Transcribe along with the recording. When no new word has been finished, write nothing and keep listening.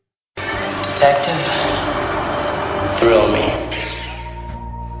Detective, thrill me.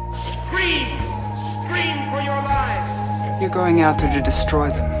 Scream! Scream for your lives! You're going out there to destroy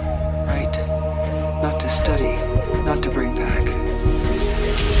them, right? Not to study, not to bring back.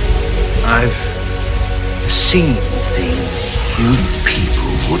 I've seen things you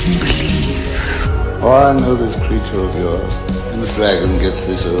people wouldn't believe. Oh, I know this creature of yours. When the dragon gets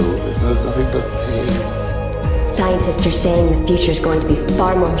this old, it knows nothing but pain. Scientists are saying the future is going to be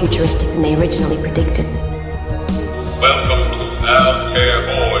far more futuristic than they originally predicted. Welcome to Altair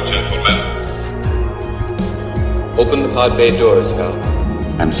 4, gentlemen. Open the pod bay doors, Hal.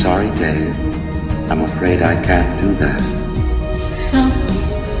 I'm sorry, Dave. I'm afraid I can't do that. Some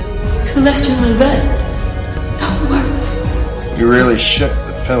celestial event. No words. You really shook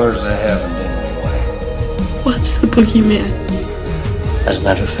the pillars of heaven, didn't you, Wayne? What's the boogeyman? As a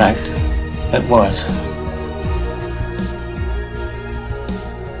matter of fact, it was.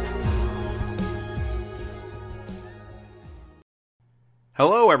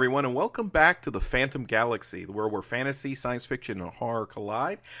 Hello, everyone, and welcome back to the Phantom Galaxy, the world where fantasy, science fiction, and horror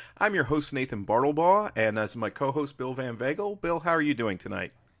collide. I'm your host, Nathan Bartlebaugh, and as my co-host, Bill Van Vagel. Bill, how are you doing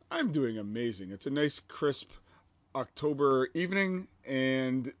tonight? I'm doing amazing. It's a nice, crisp October evening,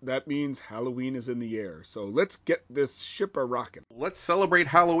 and that means Halloween is in the air. So let's get this ship a-rockin'. Let's celebrate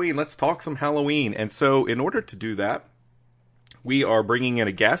Halloween. Let's talk some Halloween. And so in order to do that, we are bringing in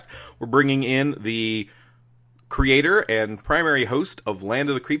a guest. We're bringing in the creator and primary host of Land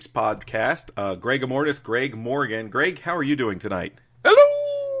of the Creeps podcast, Greg Amortis, Greg Morgan. Greg, how are you doing tonight?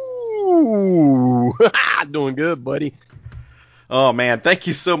 Hello! Doing good, buddy. Oh man, thank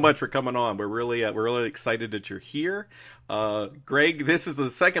you so much for coming on. We're really excited that you're here. Greg, this is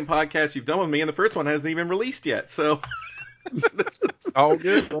the second podcast you've done with me, and the first one hasn't even released yet. So it's all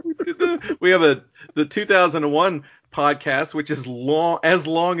good. We have the 2001 podcast, which is as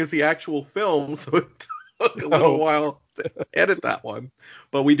long as the actual film, so it took a little while to edit that one.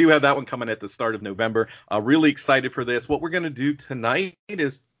 But we do have that one coming at the start of November. Really excited for this. What we're going to do tonight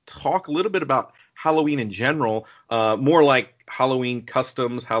is talk a little bit about Halloween in general, more like Halloween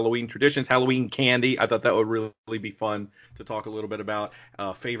customs, Halloween traditions, Halloween candy. I thought that would really be fun to talk a little bit about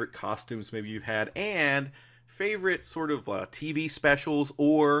favorite costumes maybe you've had, and favorite sort of TV specials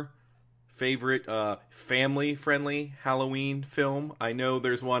or favorite family-friendly Halloween film. I know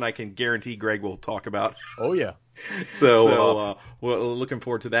there's one I can guarantee Greg will talk about. Oh, yeah. So we're looking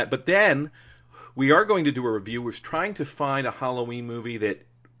forward to that. But then we are going to do a review. We're trying to find a Halloween movie that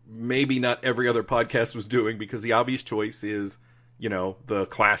maybe not every other podcast was doing, because the obvious choice is, the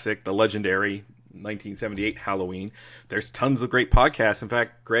classic, the legendary 1978 Halloween. There's tons of great podcasts. In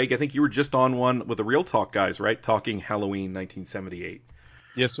fact, Greg, I think you were just on one with the Real Talk guys, right? Talking Halloween 1978.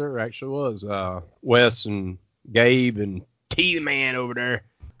 Yes, sir. Actually was. Wes and Gabe and T-Man over there.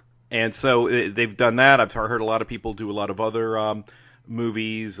 And so they've done that. I've heard a lot of people do a lot of other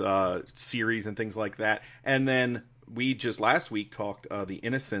movies, series, and things like that. And then we just last week talked The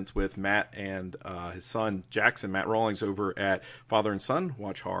Innocents with Matt and his son Jackson, Matt Rawlings, over at Father and Son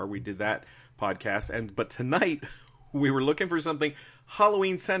Watch Horror. We did that podcast. But tonight we were looking for something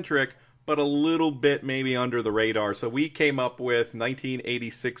Halloween-centric, but a little bit maybe under the radar. So we came up with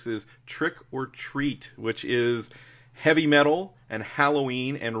 1986's Trick or Treat, which is heavy metal and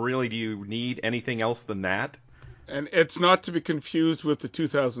Halloween, and really, do you need anything else than that? And it's not to be confused with the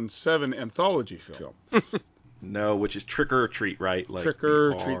 2007 anthology film. No, which is Trick or Treat, right? Like Trick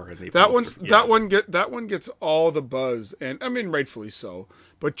or Treat. That one gets all the buzz, and I mean rightfully so.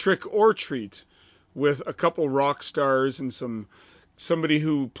 But Trick or Treat, with a couple rock stars and somebody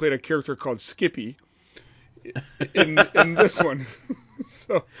who played a character called Skippy in this one.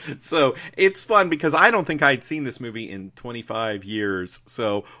 So it's fun because I don't think I'd seen this movie in 25 years.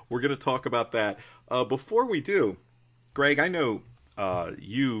 So we're going to talk about that. Before we do, Greg, I know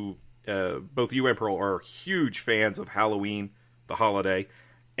you, both you and Pearl, are huge fans of Halloween, the holiday.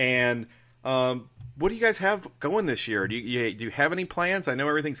 And what do you guys have going this year? Do you have any plans? I know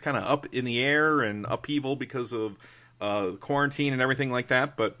everything's kind of up in the air and upheaval because of quarantine and everything like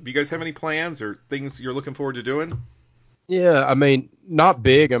that, but do you guys have any plans or things you're looking forward to doing? Yeah, I mean, not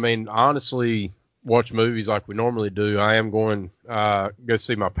big. I mean, honestly, watch movies like we normally do. I am going go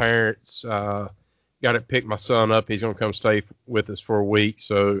see my parents. Got to pick my son up. He's going to come stay with us for a week.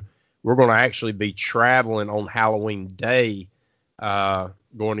 So we're going to actually be traveling on Halloween Day,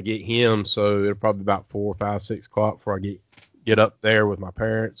 going to get him. So it'll probably be about 4, 5, 6 o'clock before I get up there with my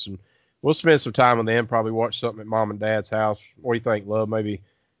parents. And we'll spend some time with them, probably watch something at Mom and Dad's house. What do you think, love? Maybe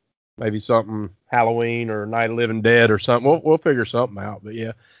something Halloween or Night of the Living Dead or something. We'll figure something out. But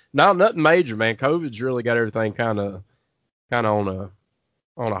yeah, nothing major, man. COVID's really got everything kind of on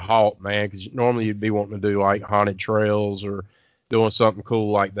on a halt, man, because normally you'd be wanting to do like haunted trails or doing something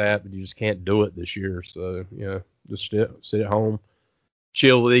cool like that, but you just can't do it this year. So yeah, just sit at home,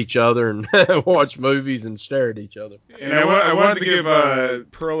 chill with each other, and watch movies and stare at each other. And I wanted to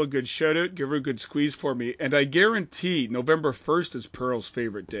give Pearl a good shout out, give her a good squeeze for me, and I guarantee November 1st is Pearl's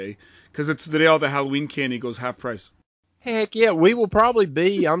favorite day because it's the day all the Halloween candy goes half price. Heck yeah, we will probably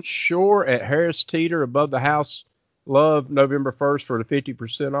be, I'm sure, at Harris Teeter above the House Love November 1st for the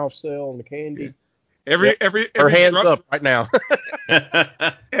 50% off sale on the candy. Every her hands up right now.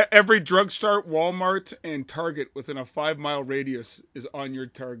 Every drugstore, Walmart, and Target within a 5-mile radius is on your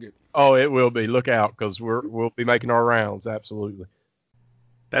target. Oh, it will be. Look out, because we'll be making our rounds. Absolutely.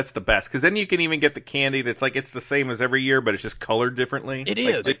 That's the best, because then you can even get the candy that's like it's the same as every year, but it's just colored differently. It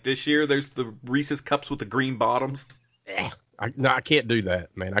is. Like this year, there's the Reese's cups with the green bottoms. I can't do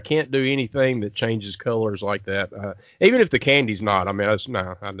that, man. I can't do anything that changes colors like that. Even if the candy's not. I mean,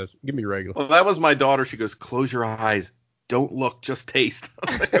 give me regular. Well, that was my daughter. She goes, "Close your eyes. Don't look. Just taste."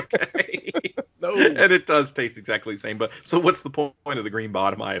 I was like, okay. No. And it does taste exactly the same. But so what's the point of the green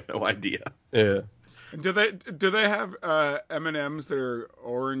bottom? I have no idea. Yeah. Do they have M&Ms that are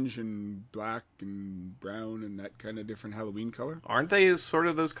orange and black and brown and that kind of different Halloween color? Aren't they sort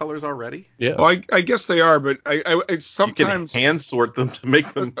of those colors already? Yeah. Well, I guess they are, but I sometimes you can hand sort them to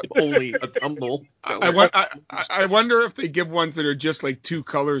make them only a tumble. I wonder if they give ones that are just like 2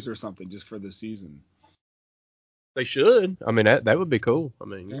 colors or something just for the season. They should. I mean, that would be cool. I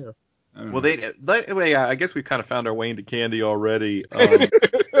mean, yeah. Well, I guess we've kind of found our way into candy already.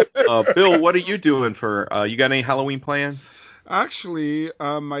 Bill, what are you doing for? You got any Halloween plans? Actually,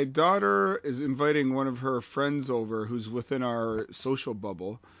 my daughter is inviting one of her friends over who's within our social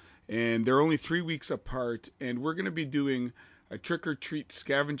bubble, and they're only 3 weeks apart, and we're going to be doing a trick-or-treat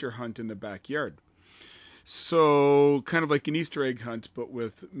scavenger hunt in the backyard. So kind of like an Easter egg hunt, but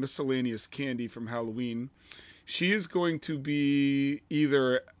with miscellaneous candy from Halloween. She is going to be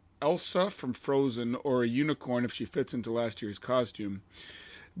either Elsa from Frozen or a unicorn if she fits into last year's costume.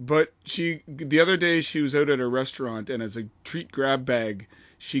 But the other day she was out at a restaurant, and as a treat grab bag,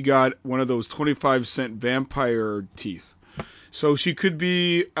 she got one of those 25-cent vampire teeth. So she could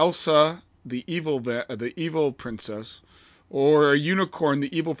be Elsa, the evil princess, or a unicorn,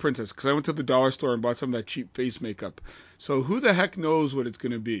 the evil princess. Because I went to the dollar store and bought some of that cheap face makeup. So who the heck knows what it's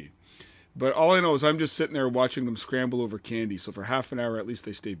going to be? But all I know is I'm just sitting there watching them scramble over candy. So for half an hour, at least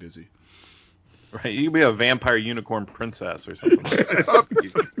they stay busy. Right, you could be a vampire unicorn princess or something like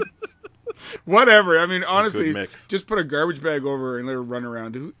that. Whatever. I mean, honestly, just put a garbage bag over her and let her run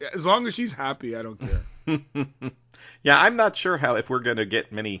around. As long as she's happy, I don't care. Yeah, I'm not sure if we're going to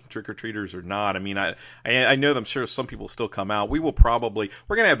get many trick-or-treaters or not. I mean, I know I'm sure some people still come out. We're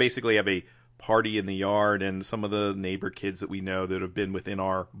going to basically have a party in the yard, and some of the neighbor kids that we know that have been within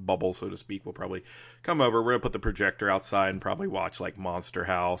our bubble, so to speak, will probably come over. We're going to put the projector outside and probably watch like Monster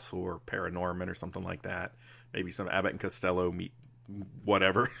House or Paranorman or something like that. Maybe some Abbott and Costello meet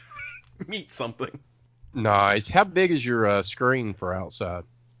something. Nice. How big is your screen for outside?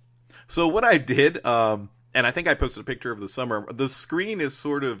 So what I did, and I think I posted a picture of the summer, the screen is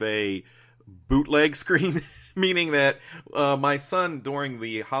sort of a bootleg screen. Meaning that my son during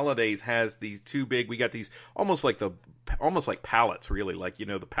the holidays has these too big. We got these almost like pallets, really, like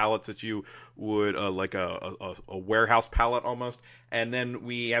the pallets that you would like a warehouse pallet almost. And then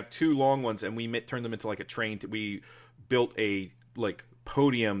we have 2 long ones, and we turned them into like a train. We built a like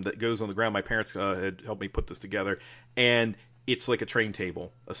podium that goes on the ground. My parents had helped me put this together, and it's like a train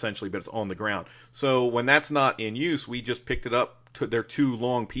table essentially, but it's on the ground. So when that's not in use, we just picked it up. They're 2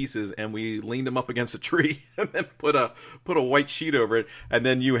 long pieces, and we leaned them up against a tree and then put a white sheet over it, and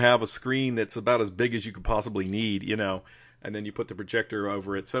then you have a screen that's about as big as you could possibly need, and then you put the projector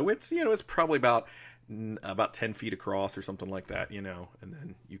over it. So it's it's probably about 10 feet across or something like that, and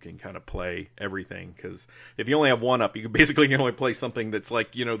then you can kind of play everything, because if you only have one up, you can only play something that's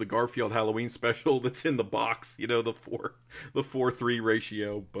like the Garfield Halloween special that's in the box, the 4:3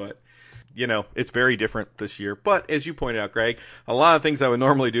 ratio, but. It's very different this year. But as you pointed out, Greg, a lot of things I would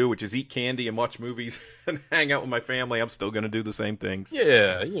normally do, which is eat candy and watch movies and hang out with my family, I'm still going to do the same things.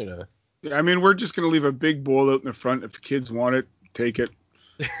 Yeah, I mean, we're just going to leave a big bowl out in the front. If kids want it, take it.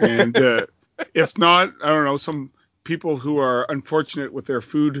 And if not, I don't know, some people who are unfortunate with their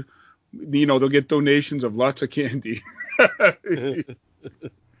food, they'll get donations of lots of candy.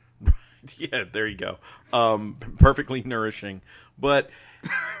 Yeah, there you go. Perfectly nourishing. But...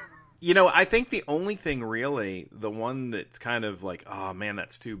 I think the only thing really, the one that's kind of like, oh man,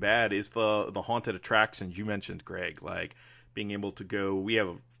 that's too bad, is the haunted attractions you mentioned, Greg. Like being able to go, we have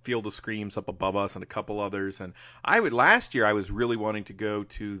Field of Screams up above us and a couple others. And last year I was really wanting to go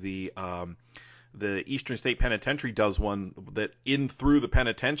to the Eastern State Penitentiary does one that in through the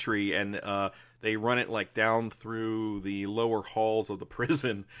penitentiary, and they run it like down through the lower halls of the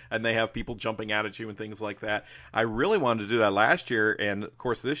prison, and they have people jumping out at you and things like that. I really wanted to do that last year, and of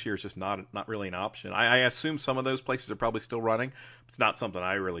course this year is just not really an option. I assume some of those places are probably still running. It's not something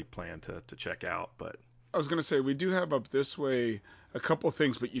I really plan to check out. But I was going to say, we do have up this way a couple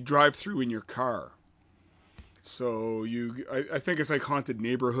things, but you drive through in your car. So I think it's like haunted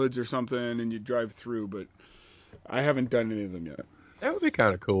neighborhoods or something, and you drive through, but I haven't done any of them yet. That would be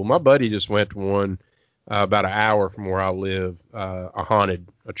kind of cool. My buddy just went to one about an hour from where I live, a haunted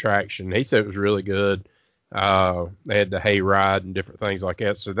attraction. He said it was really good. They had the hay ride and different things like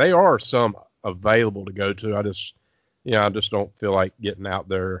that. So there are some available to go to. I just don't feel like getting out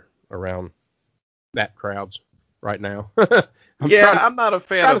there around that crowds right now. I'm not a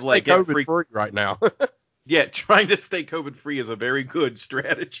fan of like COVID free right now. Yeah, trying to stay COVID free is a very good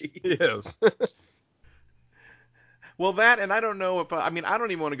strategy. Yes. Well, that, and I don't know if I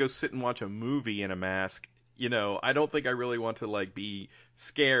don't even want to go sit and watch a movie in a mask. I don't think I really want to like be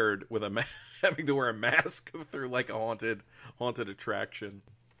scared with having to wear a mask through like a haunted attraction.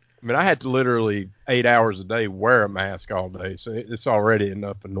 I mean, I had to literally 8 hours a day wear a mask all day, so it's already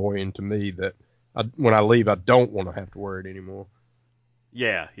enough annoying to me that when I leave, I don't want to have to wear it anymore.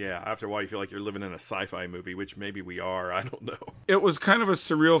 Yeah. After a while, you feel like you're living in a sci-fi movie, which maybe we are. I don't know. It was kind of a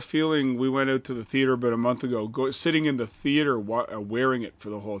surreal feeling. We went out to the theater about a month ago, sitting in the theater wearing it for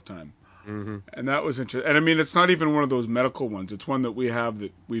the whole time. Mm-hmm. And that was interesting. And I mean, it's not even one of those medical ones. It's one that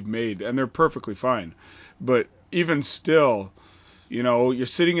we've made, and they're perfectly fine. But even still, you're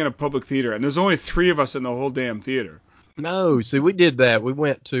sitting in a public theater, and there's only 3 of us in the whole damn theater. No, see, we did that. We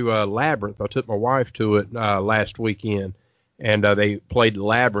went to Labyrinth. I took my wife to it last weekend. And they played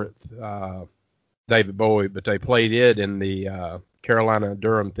Labyrinth, David Bowie, but they played it in the Carolina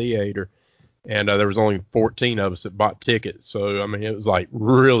Durham Theater, and there was only 14 of us that bought tickets. So, I mean, it was like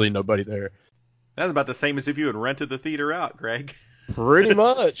really nobody there. That's about the same as if you had rented the theater out, Greg. Pretty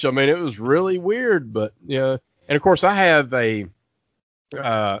much. I mean, it was really weird, but, and of course I have a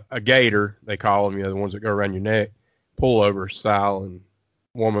gator, they call them, the ones that go around your neck, pullover style, and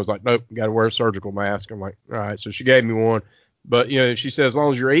woman was like, nope, you got to wear a surgical mask. I'm like, all right. So she gave me one. But, she said, as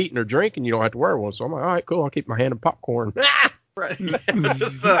long as you're eating or drinking, you don't have to wear one. So I'm like, all right, cool. I'll keep my hand in popcorn. Right.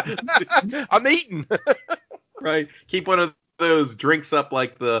 I'm eating. Right. Keep one of those drinks up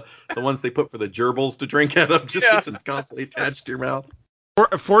like the ones they put for the gerbils to drink out of, just it's constantly attached to your mouth.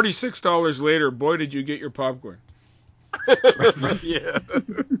 $46 later, boy, did you get your popcorn. Yeah.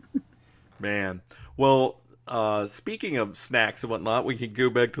 Man. Well, speaking of snacks and whatnot, we can go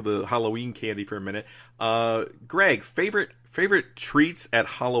back to the Halloween candy for a minute. Greg, favorite treats at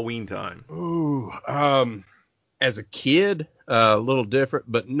Halloween time? Ooh, as a kid, a little different,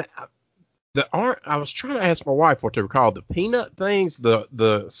 but now, I was trying to ask my wife what they were called. The peanut things,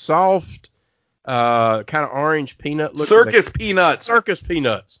 the soft, kind of orange peanut looking. Circus peanuts. Circus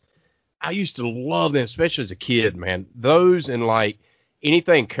peanuts. I used to love them, especially as a kid, man. Those and like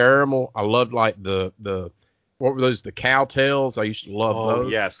anything caramel. I loved like the what were those? The cowtails. I used to love those. Oh,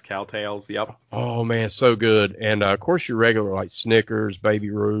 yes. Cowtails. Yep. Oh, man. So good. And, of course, your regular like Snickers, Baby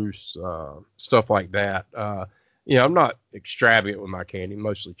Ruths, stuff like that. I'm not extravagant with my candy,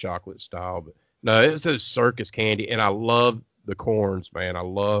 mostly chocolate style. But, no, it was those circus candy. And I love the corns, man. I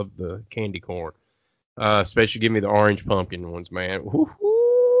love the candy corn. Especially give me the orange pumpkin ones, man.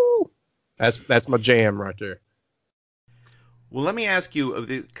 Woo-hoo! That's my jam right there. Well, let me ask you,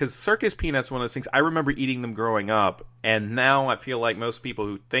 because circus peanuts are one of those things, I remember eating them growing up, and now I feel like most people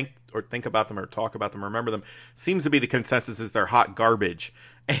who think about them or talk about them or remember them, seems to be the consensus is they're hot garbage.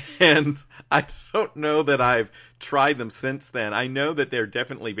 And I don't know that I've tried them since then. I know that they're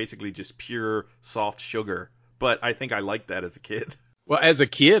definitely basically just pure soft sugar, but I think I liked that as a kid. Well, as a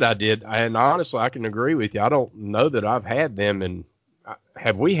kid, I did, and honestly, I can agree with you. I don't know that I've had them, and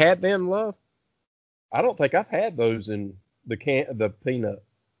have we had them, love? I don't think I've had those in the peanut.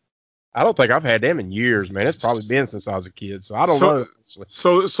 I don't think I've had them in years, man. It's probably been since I was a kid, so I don't know.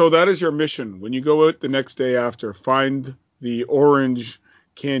 So that is your mission. When you go out the next day after, find the orange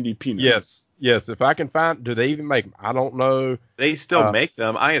candy peanuts. Yes. If I can find, do they even make them? I don't know. They still make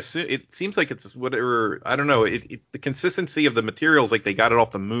them. I assume it seems like it's whatever. I don't know. The consistency of the materials, like they got it off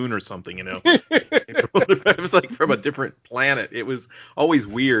the moon or something. It was like from a different planet. It was always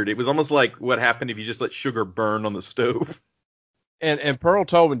weird. It was almost like what happened if you just let sugar burn on the stove. And Pearl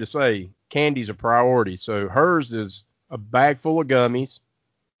told me to say candy's a priority. So hers is a bag full of gummies,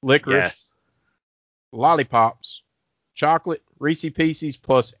 licorice, lollipops, chocolate, Reese Pieces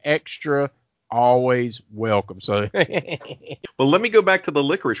plus extra, always welcome. So, well, let me go back to the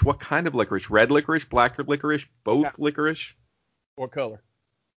licorice. What kind of licorice? Red licorice, black licorice, both licorice? What color?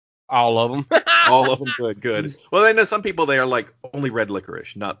 All of them. All of them good. Well, I know some people, they are like only red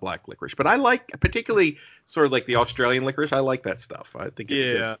licorice, not black licorice. But I like, particularly sort of like the Australian licorice, I like that stuff. I think it's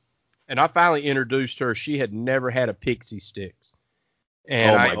good. And I finally introduced her. She had never had a Pixie Sticks.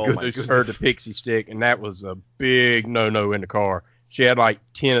 And I introduced her to Pixie Stick, and that was a big no-no in the car. She had like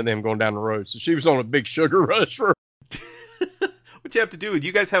 10 of them going down the road. So she was on a big sugar rush for What you have to do, do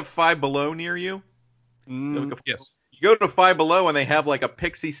you guys have Five Below near you? Yes. You go to Five Below and they have like a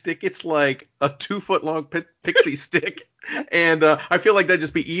Pixie Stick. It's like a 2-foot long Pixie Stick. And I feel like that'd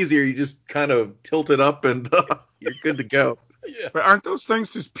just be easier. You just kind of tilt it up and you're good to go. Yeah. But aren't those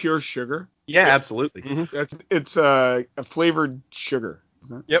things just pure sugar? Yeah, absolutely. Mm-hmm. It's a flavored sugar.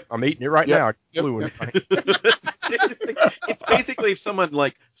 Yep, I'm eating it right now. It's basically if someone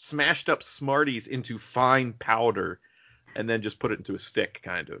like smashed up Smarties into fine powder and then just put it into a stick,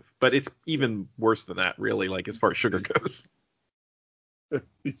 kind of. But it's even worse than that, really, like as far as sugar goes.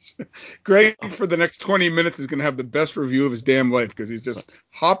 Greg, for the next 20 minutes, is going to have the best review of his damn life because he's just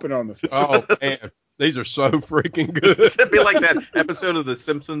hopping on this. Oh, man. These are so freaking good. It'd be like that episode of The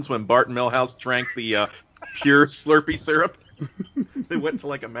Simpsons when Bart and Milhouse drank the pure Slurpee syrup. They went to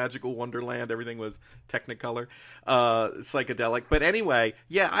like a magical wonderland. Everything was Technicolor, psychedelic. But anyway,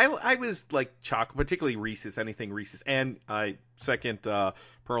 yeah, I was like chocolate, particularly Reese's, anything Reese's. And I second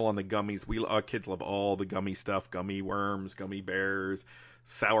Pearl on the gummies. We kids love all the gummy stuff, gummy worms, gummy bears,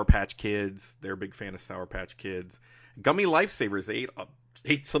 Sour Patch Kids. They're a big fan of Sour Patch Kids. Gummy Lifesavers. They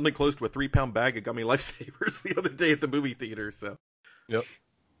ate something close to a 3-pound bag of Gummy Lifesavers the other day at the movie theater. So. Yep.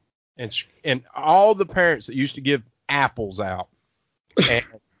 And all the parents that used to give apples out, and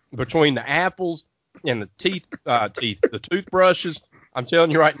between the apples and the toothbrushes, I'm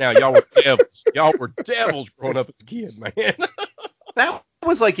telling you right now, y'all were devils. Y'all were devils growing up as a kid, man. That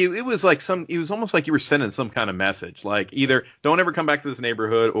was like it was almost like you were sending some kind of message, like either don't ever come back to this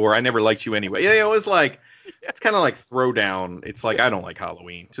neighborhood or I never liked you anyway. Yeah, it was like it's kind of like throwdown. It's like I don't like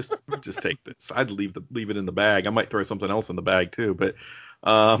Halloween. Just take this. I'd leave it in the bag. I might throw something else in the bag too. But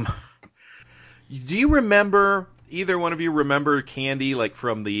do you remember, either one of you remember candy like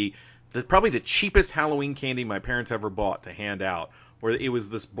from the probably the cheapest Halloween candy my parents ever bought to hand out, where it was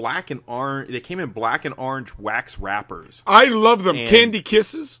this black and orange. They came in black and orange wax wrappers. I love them. Candy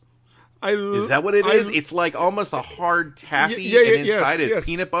Kisses. Is that what it is? It's like almost a hard taffy, and inside is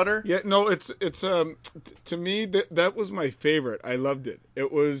peanut butter. Yeah, no, it's to me that was my favorite. I loved it.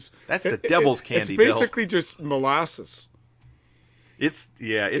 That's the devil's candy. It's basically just molasses.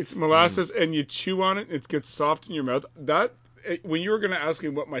 It's molasses, and you chew on it. It gets soft in your mouth. That when you were gonna ask me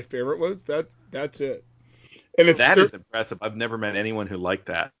what my favorite was, that's it. And that is impressive. I've never met anyone who liked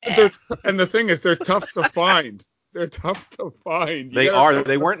that. And the thing is, they're tough to find. They're tough to find. They are.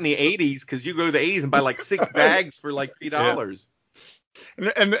 They weren't in the 80s, because you go to the 80s and buy like 6 bags for like $3.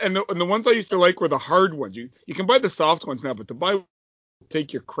 Yeah. And the ones I used to like were the hard ones. You can buy the soft ones now, but to buy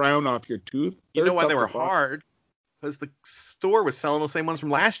take your crown off your tooth. You know why they were hard? Because the store was selling the same ones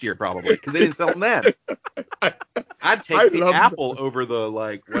from last year, probably, because they didn't sell them then. I'd take the apple over the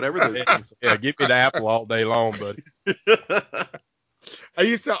like whatever those things. Yeah, give me the apple all day long, buddy. I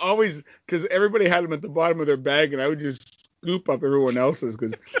used to always, because everybody had them at the bottom of their bag, and I would just scoop up everyone else's,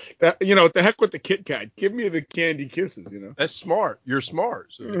 because that, the heck with the Kit Kat. Give me the Candy Kisses, That's smart. You're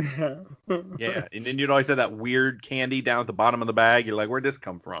smart. So. Yeah, and then you'd always have that weird candy down at the bottom of the bag. You're like, where'd this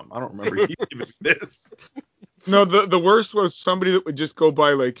come from? I don't remember you giving me this. No, the worst was somebody that would just go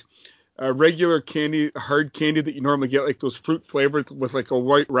buy like regular candy, hard candy that you normally get, like those fruit flavored with like a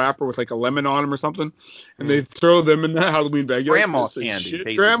white wrapper with like a lemon on them or something, and they throw them in that Halloween bag. Grandma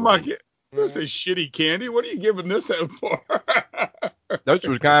candy. Grandma candy. This is shitty candy. What are you giving this out for? Those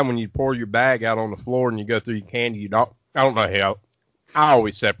were the kind when you pour your bag out on the floor and you go through your candy. I don't know how. I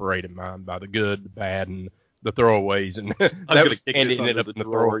always separated mine by the good, the bad, and the throwaways, and that was candy ended up in the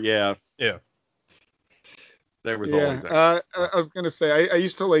drawer. Yeah. There was always that. I was gonna say I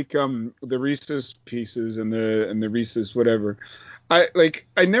used to like the Reese's Pieces and the Reese's whatever. I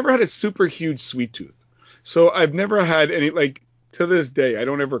never had a super huge sweet tooth, so I've never had any, like, to this day I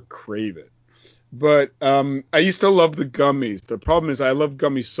don't ever crave it. But I used to love the gummies. The problem is I love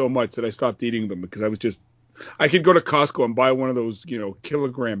gummies so much that I stopped eating them, because I could go to Costco and buy one of those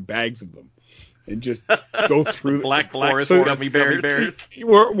kilogram bags of them and just go through Black Forest gummy bears,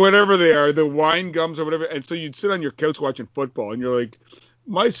 whatever they are, the wine gums or whatever. And so you'd sit on your couch watching football, and you're like,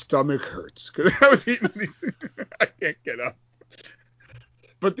 my stomach hurts because I was eating these things. I can't get up.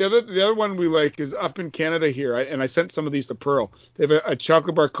 But the other one we like is up in Canada here, and I sent some of these to Pearl. They have a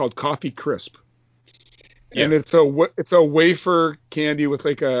chocolate bar called Coffee Crisp, and it's a wafer candy with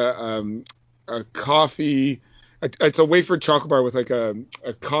like a coffee. It's a wafer chocolate bar with like a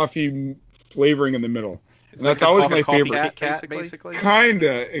coffee flavoring in the middle. And that's always my favorite. Cat, basically.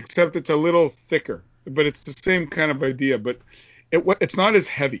 Kinda, except it's a little thicker, but it's the same kind of idea. But it's not as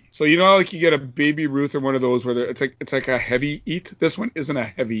heavy. So you know, like you get a Baby Ruth or one of those where it's like a heavy eat. This one isn't a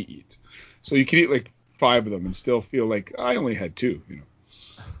heavy eat. So you can eat like 5 of them and still feel like I only had 2. You know.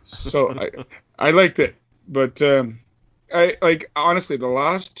 So I liked it, but I like honestly the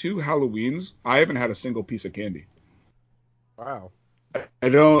last 2 Halloweens I haven't had a single piece of candy. Wow. I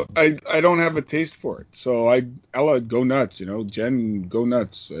don't have a taste for it. So Ella, go nuts, you know. Jen, go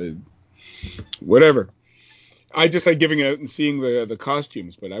nuts. Whatever. I just like giving out and seeing the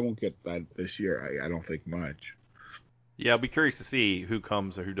costumes, but I won't get that this year. I don't think much. Yeah, I'll be curious to see who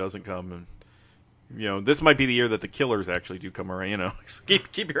comes or who doesn't come, and you know, this might be the year that the killers actually do come around. You know,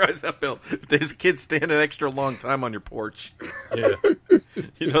 keep your eyes up, Bill. If there's kids standing an extra long time on your porch, yeah,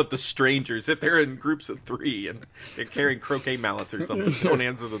 you know, the strangers, if they're in groups of 3 and they're carrying croquet mallets or something, don't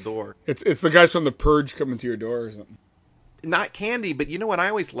answer the door. It's the guys from The Purge coming to your door or something. Not candy, but you know what I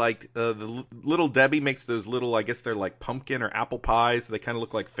always liked? The Little Debbie makes those little, I guess they're like pumpkin or apple pies. They kind of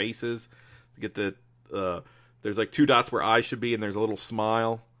look like faces. You get there's like 2 dots where eyes should be, and there's a little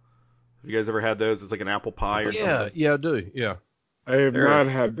smile. Have you guys ever had those? It's like an apple pie or something. Yeah, I do. Yeah. I have not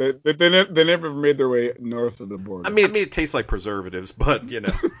had that. They never made their way north of the border. I mean, it tastes like preservatives, but you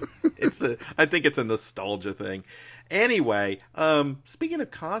know, I think it's a nostalgia thing. Anyway, speaking of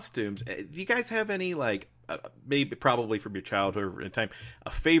costumes, do you guys have any like maybe probably from your childhood or time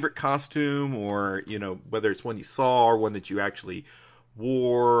a favorite costume, or you know, whether it's one you saw or one that you actually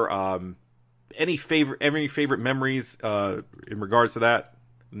wore? Any favorite memories in regards to that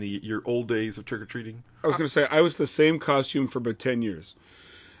in your old days of trick or treating? I was going to say I was the same costume for about 10 years.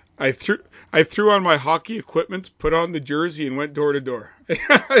 I threw on my hockey equipment, put on the jersey, and went door to door.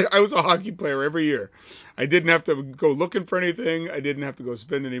 I was a hockey player every year. I didn't have to go looking for anything. I didn't have to go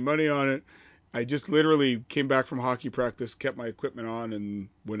spend any money on it. I just literally came back from hockey practice, kept my equipment on, and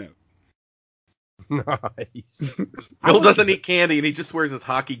went out. Nice. Bill doesn't eat candy, and he just wears his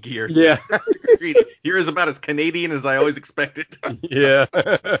hockey gear. Yeah. You're about as Canadian as I always expected. Yeah,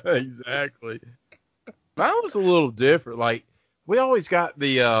 exactly. Mine was a little different. Like, we always got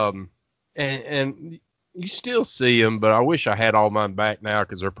the, and you still see them, but I wish I had all mine back now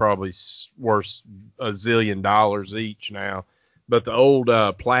because they're probably worth $1 zillion each now. But the old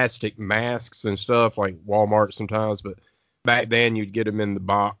plastic masks and stuff, like Walmart sometimes, but back then you'd get them in the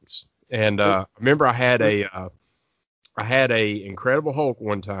box. And I remember I had a Incredible Hulk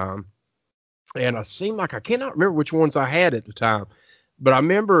one time, and I seemed like I cannot remember which ones I had at the time, but I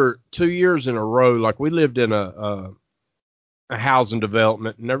remember 2 years in a row, like we lived in a housing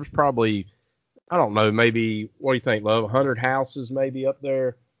development, and there was probably, I don't know, maybe, what do you think, love, 100 houses maybe up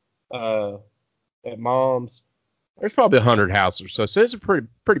there at Mom's. There's probably 100 houses, so it's a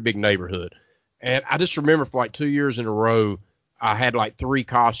pretty big neighborhood. And I just remember for like 2 years in a row, I had like 3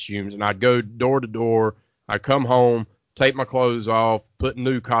 costumes, and I'd go door to door. I'd come home, take my clothes off, put a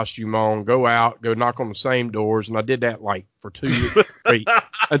new costume on, go out, go knock on the same doors, and I did that like for 2 years straight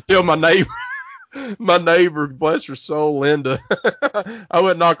until my neighbor, bless her soul, Linda, I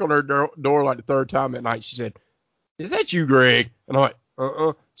went knock on her door like the 3rd time at night. She said, "Is that you, Greg?" And I'm like,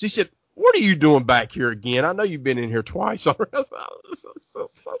 She said, "What are you doing back here again? I know you've been in here twice already." I was so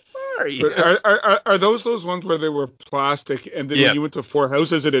sorry. Are those ones where they were plastic, and then when you went to 4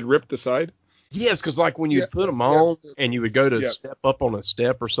 houses, it had ripped the side? Yes, because like when you put them on and you would go to step up on a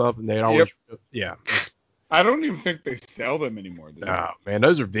step or something, they'd always, I don't even think they sell them anymore. Oh, man,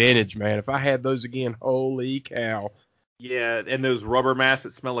 those are vintage, man. If I had those again, holy cow. Yeah, and those rubber masks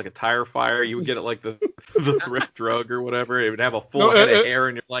that smell like a tire fire, you would get it like the thrift drug or whatever. It would have a full head of hair,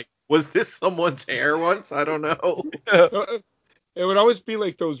 and you're like, was this someone's hair once? I don't know. It would always be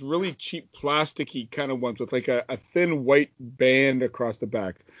like those really cheap plasticky kind of ones with like a thin white band across the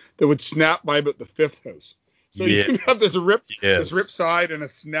back that would snap by about the 5th house. So you have this ripped side and a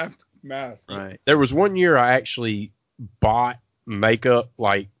snapped mask. Right. There was one year I actually bought makeup,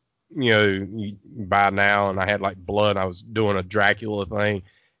 like, you know, you buy now, and I had like blood. I was doing a Dracula thing,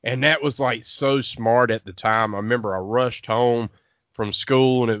 and that was like so smart at the time. I remember I rushed home from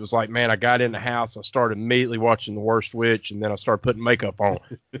school, and it was like, man, I got in the house, I started immediately watching The Worst Witch, and then I started putting makeup on.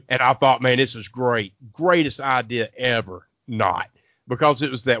 And I thought, man, this is greatest idea ever. Not, because it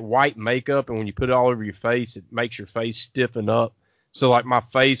was that white makeup, and when you put it all over your face, it makes your face stiffen up. So like my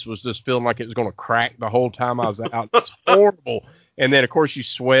face was just feeling like it was going to crack the whole time I was out. It's horrible. And then of course you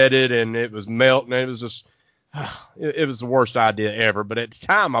sweated and it was melting. And it was just, it was the worst idea ever. But at the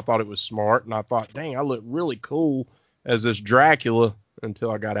time I thought it was smart, and I thought, dang, I look really cool as this Dracula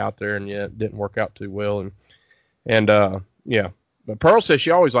until I got out there, and yeah, it didn't work out too well. And yeah. But Pearl says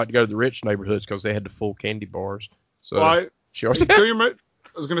she always liked to go to the rich neighborhoods because they had the full candy bars. So she always.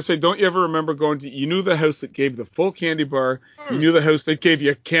 I was going to say, don't you ever remember going to, you knew the house that gave the full candy bar, you knew the house that gave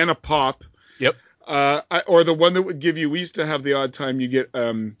you a can of pop. Yep. Or the one that would give you, we used to have the odd time you get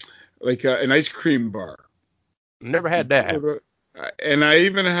like an ice cream bar. Never had that. And I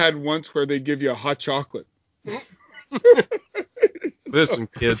even had once where they give you a hot chocolate. Listen,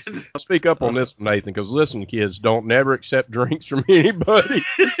 kids, speak up on this, Nathan, because listen, kids, don't never accept drinks from anybody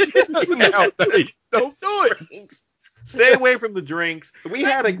nowadays. Don't do it. Stay away from the drinks. We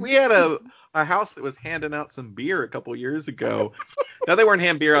had a house that was handing out some beer a couple years ago. Now, they weren't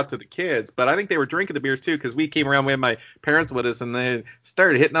handing beer out to the kids, but I think they were drinking the beers too, because we came around, we had my parents with us, and they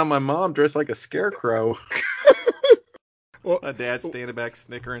started hitting on my mom dressed like a scarecrow. Well, my dad standing back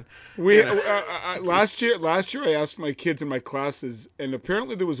snickering. Last year I asked my kids in my classes, and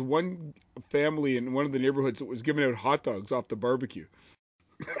apparently there was one family in one of the neighborhoods that was giving out hot dogs off the barbecue.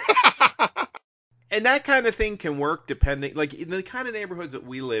 And that kind of thing can work depending, like in the kind of neighborhoods that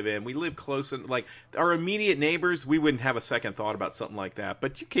we live in. We live close, and like our immediate neighbors, we wouldn't have a second thought about something like that.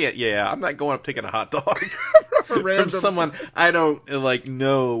 But you can't, I'm not going up taking a hot dog from someone I don't like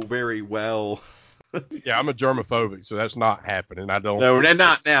know very well. Yeah, I'm a germaphobic, so that's not happening. I don't. No, and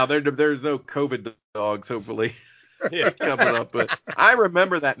not now. There's no COVID dogs, hopefully. Coming up, but I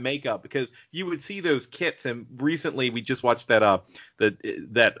remember that makeup because you would see those kits, and recently we just watched that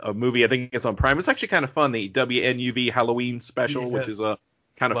movie. I think it's on Prime. It's actually kind of fun, the WNUV Halloween special, which is a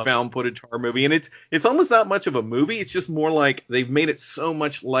kind of found footage horror movie, and it's almost not much of a movie. It's just more like they've made it so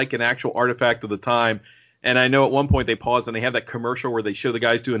much like an actual artifact of the time. And I know at one point they paused and they have that commercial where they show the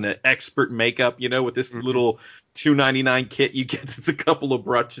guys doing the expert makeup, with this little $2.99 kit you get. It's a couple of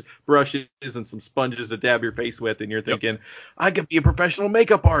brushes and some sponges to dab your face with, and you're thinking, I could be a professional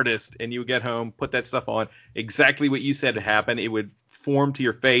makeup artist. And you get home, put that stuff on, exactly what you said would happen. It would form to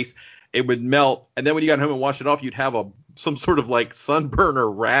your face, it would melt, and then when you got home and washed it off, you'd have some sort of like sunburn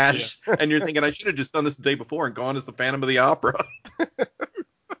or rash, and you're thinking, I should have just done this the day before and gone as the Phantom of the Opera.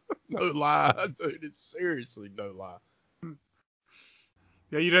 No lie, dude. It's seriously no lie.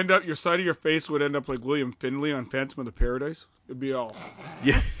 Yeah, you'd end up, your side of your face would end up like William Finley on Phantom of the Paradise. It'd be all.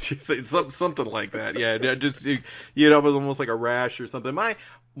 Yeah, something like that. Yeah, just you'd have almost like a rash or something.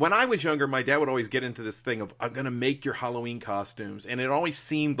 When I was younger, my dad would always get into this thing of, I'm gonna make your Halloween costumes, and it always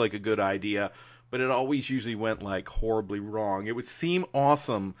seemed like a good idea, but it always usually went like horribly wrong. It would seem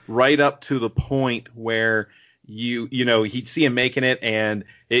awesome right up to the point where he'd see him making it, and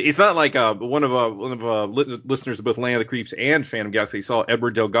it's not like one of listeners of both Land of the Creeps and Phantom Galaxy saw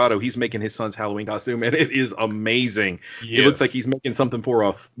Edward Delgado. He's making his son's Halloween costume, and it is amazing. Yes. It looks like he's making something for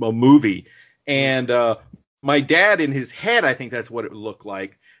a movie. And my dad, in his head, I think that's what it would look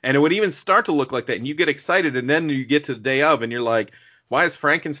like, and it would even start to look like that. And you get excited, and then you get to the day of, and you're like, why is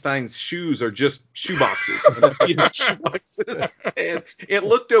Frankenstein's shoes are just shoeboxes? Shoeboxes. And it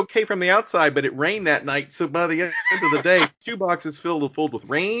looked okay from the outside, but it rained that night. So by the end of the day, shoeboxes filled with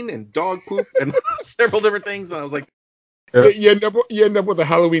rain and dog poop and several different things. And I was like, you end up with a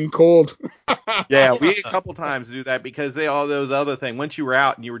Halloween cold. Yeah, we a couple times do that because all those other things. Once you were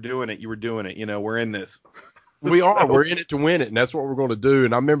out and you were doing it. We're in this. We're in it to win it, and that's what we're going to do.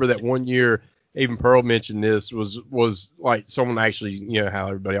 And I remember that one year. Even Pearl mentioned this was like someone actually, how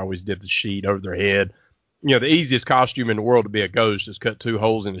everybody always did the sheet over their head. The easiest costume in the world to be a ghost is cut 2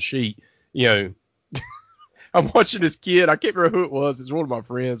 holes in the sheet. I'm watching this kid. I can't remember who it was. It's one of my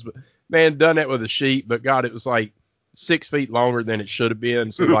friends, but man, done that with a sheet. But God, it was like 6 feet longer than it should have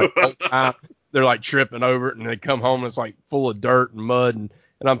been. So like all the time they're like tripping over it, and they come home and it's like full of dirt and mud. And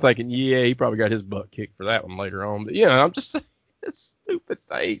I'm thinking, yeah, he probably got his butt kicked for that one later on. But I'm just saying. It's stupid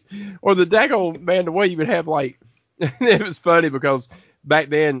things. Or the daggone, man, the way you would have like, it was funny because back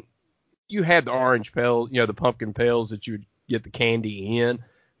then you had the orange peel, the pumpkin pills that you would get the candy in,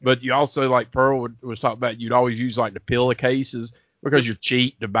 but you also, like Pearl was talking about, you'd always use like the pillowcases because you're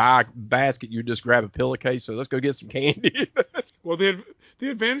cheap to buy a basket. You just grab a pillowcase. So let's go get some candy. Well, the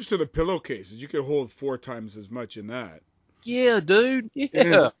advantage to the pillowcase is you could hold 4 times as much in that. Yeah, dude.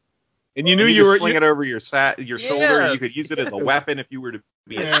 Yeah. And you knew you were sling it over your shoulder. You could use it as a weapon if you were to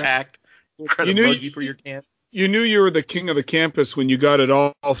be attacked. You knew for your camp. You knew you were the king of the campus when you got it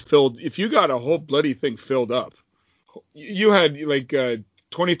all filled. If you got a whole bloody thing filled up, you had like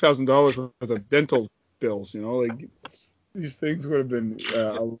 $20,000 worth of dental bills. Like these things would have been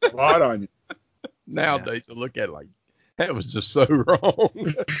a lot on you. Nowadays, I look at it like, That was just so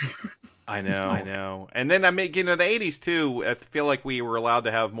wrong. I know. And then I mean, in the 80s too, I feel like we were allowed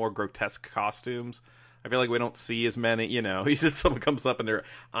to have more grotesque costumes. I feel like we don't see as many, someone comes up and their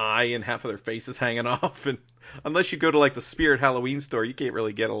eye and half of their face is hanging off, and unless you go to like the Spirit Halloween store, you can't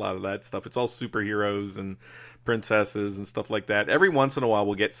really get a lot of that stuff. It's all superheroes and princesses and stuff like that. Every once in a while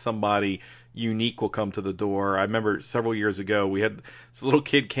we'll get somebody unique will come to the door. I remember several years ago we had this little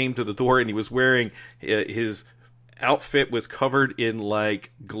kid came to the door and he was wearing his outfit was covered in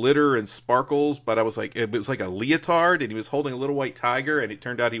like glitter and sparkles, but I was like, it was like a leotard, and he was holding a little white tiger, and it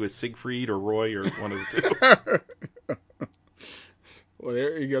turned out he was Siegfried or Roy or one of the two. Well,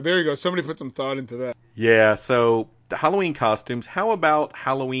 there you go. Somebody put some thought into that. Yeah. So the Halloween costumes. How about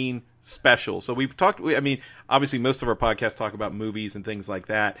Halloween specials? So we've talked. I mean, obviously most of our podcasts talk about movies and things like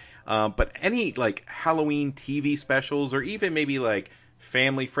that. But any like Halloween TV specials, or even maybe like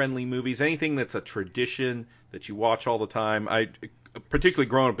family-friendly movies, anything that's a tradition that you watch all the time. I particularly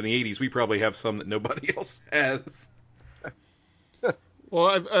growing up in the 80s, we probably have some that nobody else has.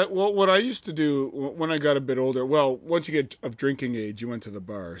 Well, what I used to do when I got a bit older, well, once you get of drinking age, you went to the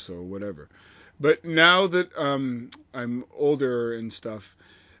bar, so whatever. But now that I'm older and stuff,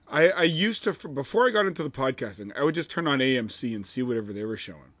 I used to, before I got into the podcasting, I would just turn on AMC and see whatever they were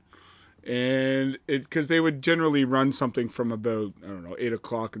showing. And because they would generally run something from about, 8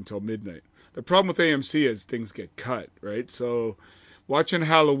 o'clock until midnight. The problem with AMC is things get cut, right? So watching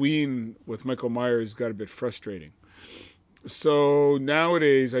Halloween with Michael Myers got a bit frustrating. So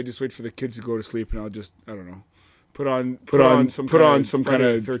nowadays I just wait for the kids to go to sleep, and I'll just, put on some kind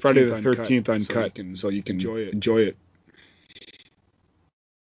of Friday the 13th uncut, so you can enjoy it.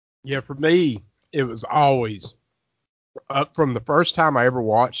 Yeah, for me, it was always up from the first time I ever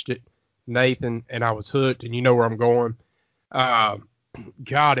watched it, Nathan, and I was hooked, and you know where I'm going.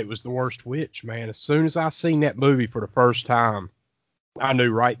 God, it was The Worst Witch, man. As soon as I seen that movie for the first time, I knew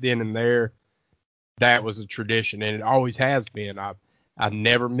right then and there that was a tradition, and it always has been. I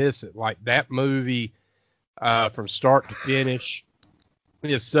never miss it. Like that movie, from start to finish,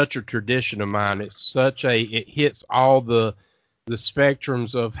 is such a tradition of mine. It hits all the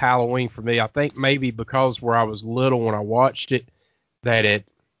spectrums of Halloween for me. I think maybe because where I was little when I watched it, that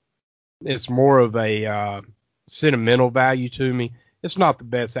it's more of a sentimental value to me. It's not the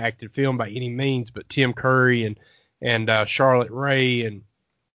best acted film by any means, but Tim Curry and Charlotte Rae and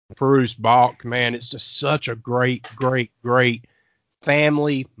Farouz Balk, man, it's just such a great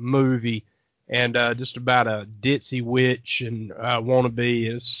family movie, and just about a ditzy witch and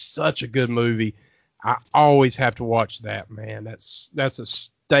wannabe. It's such a good movie. I always have to watch that, man. That's a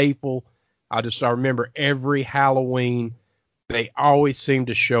staple. I remember every Halloween they always seem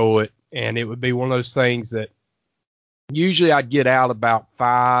to show it, and it would be one of those things that usually I'd get out about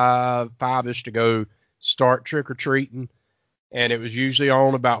five-ish to go start trick-or-treating, and it was usually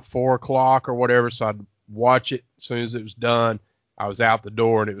on about 4 o'clock or whatever, so I'd watch it as soon as it was done. I was out the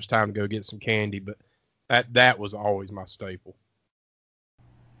door, and it was time to go get some candy, but that was always my staple.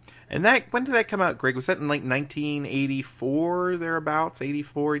 And when did that come out, Greg? Was that in like 1984, thereabouts?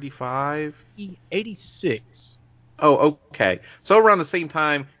 84, 85? 86. Oh, okay. So around the same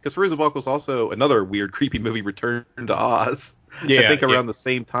time, because Farouz Balk was also another weird, creepy movie, Return to Oz. Yeah, I think around the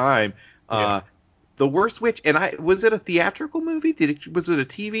same time. Yeah. The Worst Witch, and was it a theatrical movie? Was it a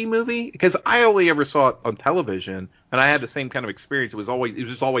TV movie? Because I only ever saw it on television, and I had the same kind of experience. It was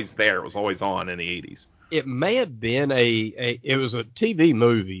just always there. It was always on in the 80s. It may have been it was a TV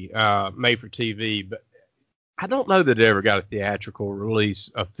movie, made for TV, but I don't know that it ever got a theatrical release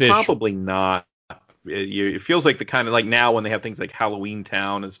official. Probably not. It feels like the kind of like now when they have things like Halloween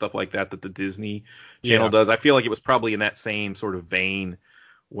Town and stuff like that the Disney Channel does. I feel like it was probably in that same sort of vein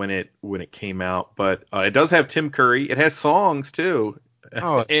when it came out. But it does have Tim Curry. It has songs too.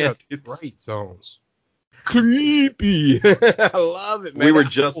 Oh, it's great songs. Creepy. I love it, man. We were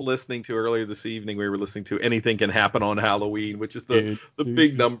just listening to earlier this evening. We were listening to Anything Can Happen on Halloween, which is the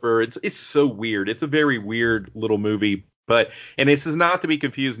big number. It's so weird. It's a very weird little movie. And this is not to be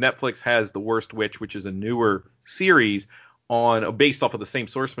confused. Netflix has The Worst Witch, which is a newer series based off of the same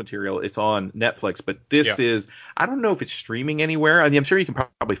source material. It's on Netflix, but this is, I don't know if it's streaming anywhere. I mean, I'm sure you can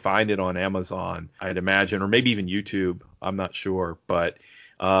probably find it on Amazon, I'd imagine, or maybe even YouTube. I'm not sure, but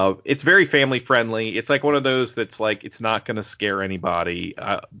it's very family friendly. It's like one of those that's like, it's not going to scare anybody,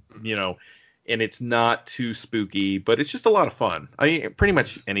 and it's not too spooky, but it's just a lot of fun. I mean, pretty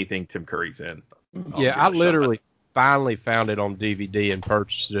much anything Tim Curry's in. I literally finally found it on DVD and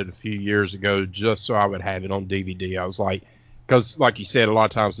purchased it a few years ago just so I would have it on DVD. I was like, because like you said, a lot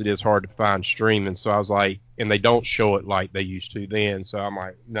of times it is hard to find streaming. So I was like, and they don't show it like they used to then. So I'm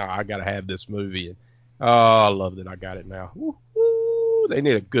like, no, I got to have this movie. And Oh, I love that I got it now. Woo, they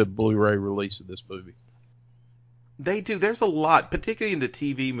need a good Blu-ray release of this movie. They do. There's a lot, particularly in the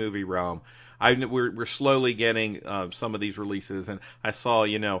TV movie realm. We're slowly getting some of these releases, and I saw,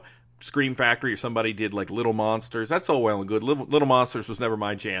 Scream Factory or somebody did like Little Monsters. That's all well and good. Little Monsters was never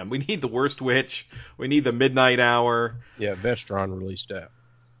my jam. We need The Worst Witch. We need The Midnight Hour. Yeah, Vestron released that.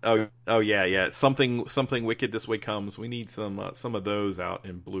 Oh yeah. Something Wicked This Way Comes. We need some of those out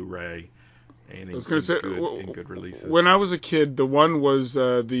in Blu-ray. And I was going to say, in good releases. When I was a kid, the one was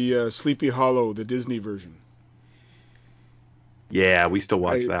the Sleepy Hollow, the Disney version. Yeah, we still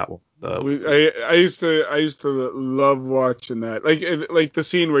watch that one. I used to love watching that, like the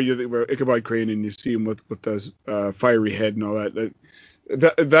scene where Ichabod Crane and you see him with the fiery head and all that.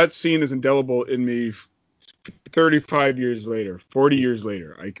 That scene is indelible in me. 35 years later, 40 years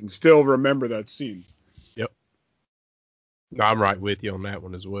later, I can still remember that scene. Yep. I'm right with you on that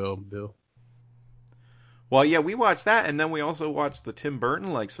one as well, Bill. Well, yeah, we watched that, and then we also watched the Tim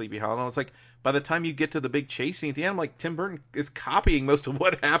Burton Sleepy Hollow. And it's like, by the time you get to the big chase scene at the end, I'm like, Tim Burton is copying most of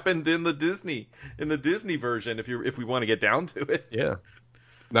what happened in the Disney version. If we want to get down to it. Yeah.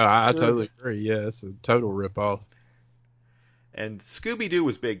 No, I totally agree. Yeah, it's a total ripoff. And Scooby-Doo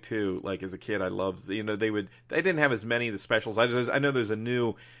was big too. Like as a kid, I loved. They didn't have as many of the specials. I know there's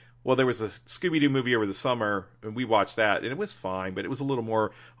there was a Scooby-Doo movie over the summer, and we watched that, and it was fine, but it was a little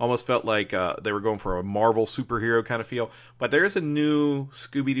more, almost felt like they were going for a Marvel superhero kind of feel. But there is a new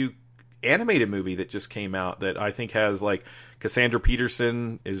Scooby-Doo animated movie that just came out that I think has like Cassandra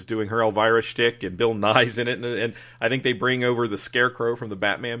Peterson is doing her Elvira shtick, and Bill Nye's in it, and I think they bring over the Scarecrow from the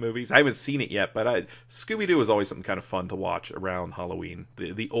Batman movies. I haven't seen it yet, but Scooby-Doo is always something kind of fun to watch around Halloween.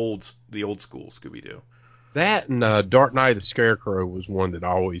 The old school Scooby-Doo. That and Dark Knight of the Scarecrow was one that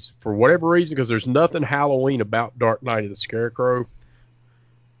always, for whatever reason, because there's nothing Halloween about Dark Knight of the Scarecrow,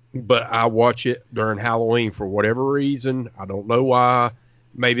 but I watch it during Halloween for whatever reason. I don't know why.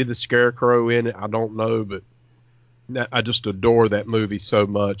 Maybe the Scarecrow in it, I don't know, but I just adore that movie so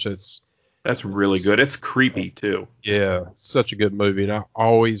much. That's really good. It's creepy too. Yeah, such a good movie, and I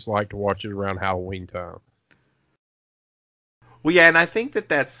always like to watch it around Halloween time. Well, yeah, and I think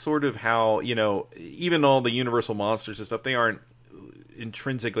that's sort of how, even all the Universal monsters and stuff, they aren't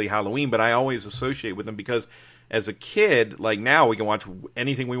intrinsically Halloween, but I always associate with them because as a kid, like now we can watch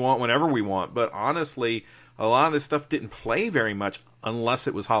anything we want whenever we want, but honestly, a lot of this stuff didn't play very much unless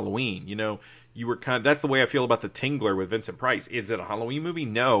it was Halloween. You were that's the way I feel about The Tingler with Vincent Price. Is it a Halloween movie?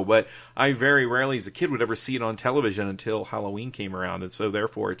 No, but I very rarely as a kid would ever see it on television until Halloween came around, and so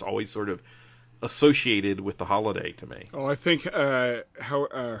therefore it's always sort of associated with the holiday to me. Oh, I think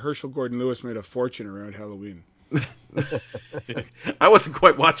Herschel Gordon Lewis made a fortune around Halloween. I wasn't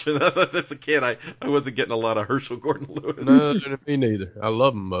quite watching that as a kid. I wasn't getting a lot of Herschel Gordon Lewis. No, me neither. I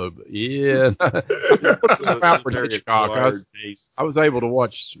love him, but yeah. Alfred Hitchcock. I was able to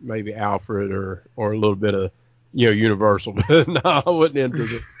watch maybe Alfred or a little bit of Universal, but no, I wasn't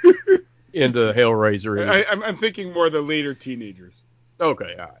into Hellraiser. I'm thinking more the later teenagers.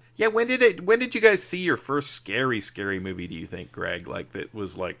 Okay, all right. Yeah, when did you guys see your first scary movie, do you think, Greg? Like that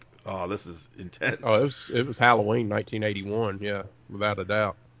was like, oh, this is intense. Oh, it was Halloween 1981, yeah, without a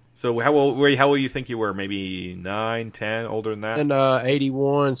doubt. So how old you think you were? Maybe 9, 10, older than that? And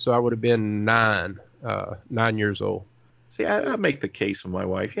 81, so I would have been 9 years old. See, I make the case with my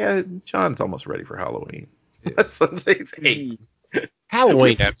wife. Yeah, John's almost ready for Halloween. My son's 8.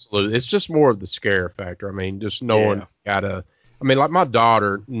 Halloween, absolutely. It's just more of the scare factor. I mean, just knowing like my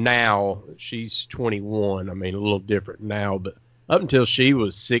daughter now, she's 21. I mean, a little different now, but up until she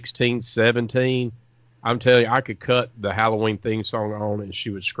was 16, 17, I'm telling you, I could cut the Halloween theme song on and she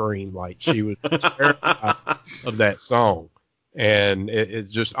would scream like she was terrified of that song. And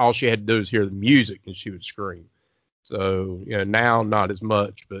it's just all she had to do is hear the music and she would scream. So, now not as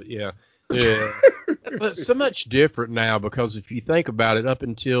much, but yeah. But so much different now because if you think about it, up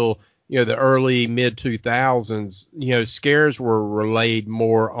until the early mid 2000s, scares were relayed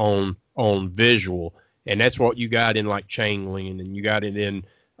more on visual, and that's what you got in like Changeling, and you got it in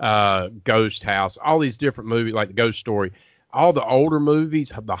Ghost House, all these different movies like the Ghost Story, all the older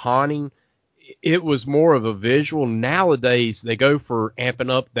movies, The Haunting. It was more of a visual. Nowadays they go for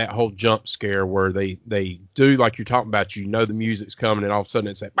amping up that whole jump scare where they do like you're talking about. The music's coming, and all of a sudden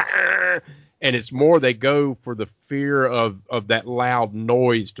it's like. Bah! And it's more they go for the fear of that loud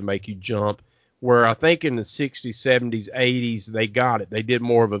noise to make you jump, where I think in the 60s, 70s, 80s, they got it. They did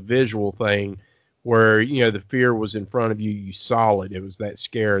more of a visual thing where, the fear was in front of you. You saw it. It was that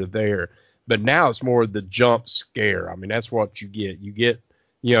scare there. But now it's more the jump scare. I mean, that's what you get. You get,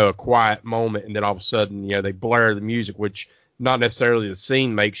 a quiet moment, and then all of a sudden, they blare the music, which not necessarily the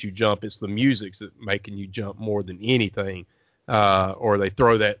scene makes you jump, it's the music's that making you jump more than anything. Or they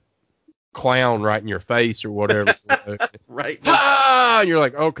throw that clown right in your face or whatever. Right. And you're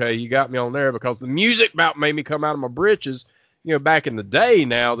like, okay, you got me on there, because the music about made me come out of my britches. Back in the day,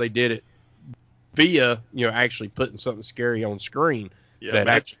 now they did it via, actually putting something scary on screen. Yeah, that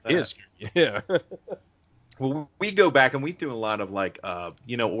actually is scary. Yeah. Well, we go back and we do a lot of what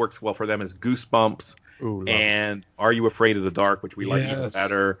works well for them is Goosebumps. Ooh, and Are You Afraid of the Dark, which we like even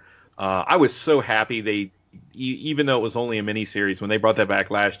better. I was so happy even though it was only a miniseries, when they brought that back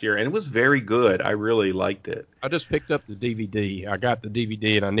last year, and it was very good. I really liked it. I just picked up the DVD. I got the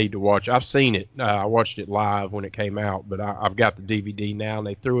DVD and I need to watch. I've seen it. I watched it live when it came out, but I've got the DVD now, and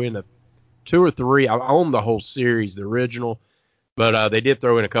they threw in 2 or 3. I own the whole series, the original, but they did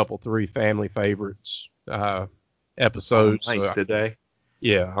throw in a couple 3 family favorites episodes. Oh, nice, did they?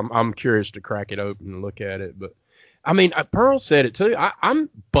 Yeah, I'm curious to crack it open and look at it. But I mean, Pearl said it too. I'm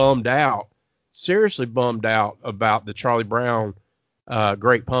bummed out, seriously bummed out about the Charlie Brown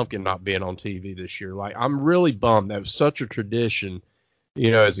Great Pumpkin not being on TV this year. Like, I'm really bummed. That was such a tradition,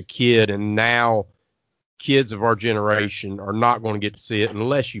 as a kid, and now kids of our generation are not going to get to see it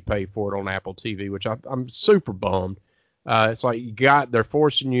unless you pay for it on Apple TV, which I'm super bummed. It's like they're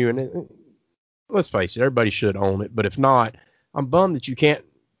forcing you, and let's face it, everybody should own it, but if not, I'm bummed that you can't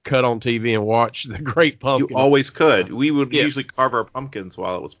cut on TV and watch The Great Pumpkin. You always could. We would usually carve our pumpkins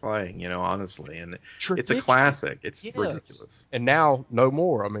while it was playing, honestly. And it's a classic. It's ridiculous. And now, no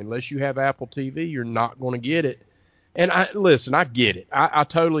more. I mean, unless you have Apple TV, you're not going to get it. And I get it. I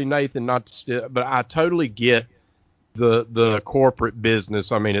totally, Nathan, but I totally get the corporate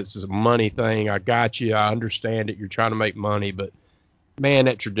business. I mean, it's a money thing. I got you. I understand it. You're trying to make money, but man,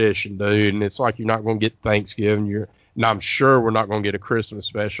 that tradition, dude. And it's like you're not going to get Thanksgiving. And I'm sure we're not going to get a Christmas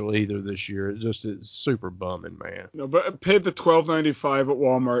special either this year. It's super bumming, man. No, but pay the $12.95 at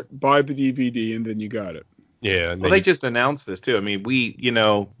Walmart, buy the DVD, and then you got it. Yeah. Well, they just announced this too. I mean,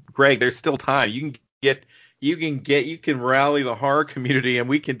 Greg, there's still time. You can rally the horror community, and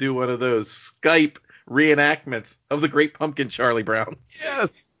we can do one of those Skype reenactments of The Great Pumpkin, Charlie Brown. Yes,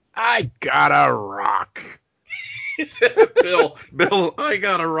 I gotta rock. Bill, I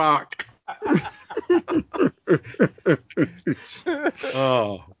gotta rock.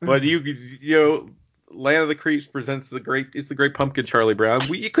 But Land of the Creeps presents the Great Pumpkin, Charlie Brown.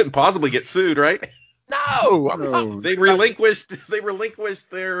 You couldn't possibly get sued, right? No. They relinquished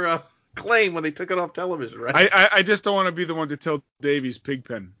their claim when they took it off television, right? I just don't want to be the one to tell Davies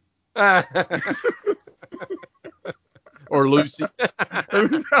Pigpen. Or Lucy.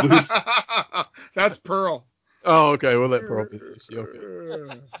 Lucy. That's Pearl. Oh, okay. We'll let Pearl be Lucy.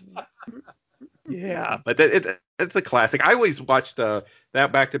 Okay. Yeah, but it's a classic. I always watched that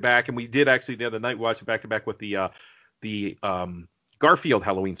back to back, and we did actually the other night watch it back to back with the Garfield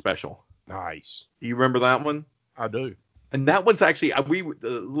Halloween special. Nice. Do you remember that one? I do. And that one's actually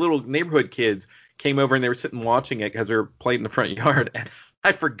the little neighborhood kids came over and they were sitting watching it because they were playing in the front yard, and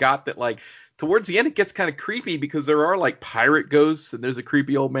I forgot that towards the end it gets kind of creepy because there are pirate ghosts and there's a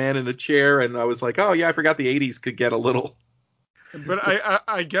creepy old man in a chair, and I was like, oh yeah, I forgot the 80s could get a little. But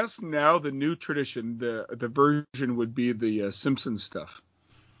I guess now the new tradition, the version would be the Simpsons stuff.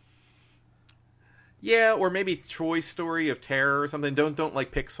 Yeah, or maybe Toy Story of Terror or something. Don't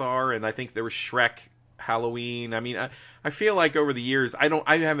like Pixar, and I think there was Shrek Halloween. I mean, I feel like over the years,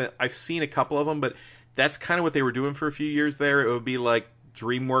 I've seen a couple of them, but that's kind of what they were doing for a few years there. It would be like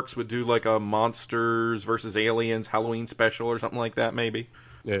DreamWorks would do like a Monsters versus Aliens Halloween special or something like that, maybe.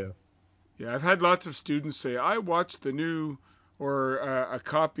 Yeah. Yeah, I've had lots of students say, I watched the new or a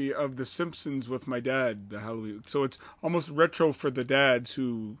copy of The Simpsons with my dad, the Halloween. So it's almost retro for the dads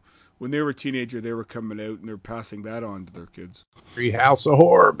who, when they were a teenager, they were coming out and they're passing that on to their kids. Treehouse of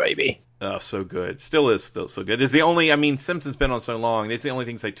Horror, baby. Oh, so good. Still so good. It's Simpsons been on so long. It's the only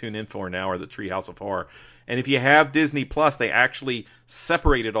things I tune in for now are the Treehouse of Horror. And if you have Disney Plus, they actually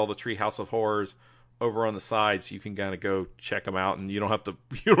separated all the Treehouse of Horrors over on the side, so you can kind of go check them out, and you don't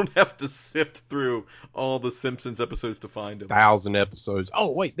have to sift through all the Simpsons episodes to find them. 1,000 episodes. Oh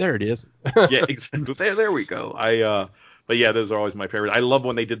wait, there it is. Yeah, exactly. There we go. But yeah, those are always my favorite. I love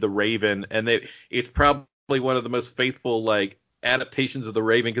when they did the Raven, and it's probably one of the most faithful adaptations of the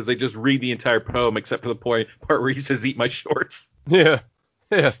Raven because they just read the entire poem except for the part where he says, "Eat my shorts." Yeah.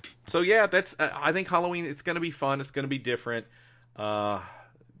 Yeah. So yeah, that's. I think Halloween. It's gonna be fun. It's gonna be different.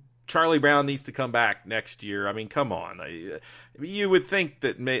 Charlie Brown needs to come back next year. I mean, come on. You would think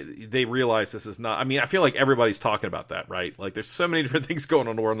that they realize this is not. I mean, I feel like everybody's talking about that, right? Like, there's so many different things going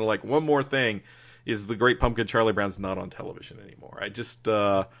on in the world. And they're like, one more thing is the Great Pumpkin, Charlie Brown's not on television anymore. I just,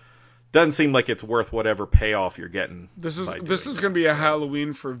 doesn't seem like it's worth whatever payoff you're getting. This is going to be a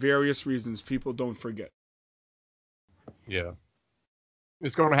Halloween for various reasons people don't forget. Yeah.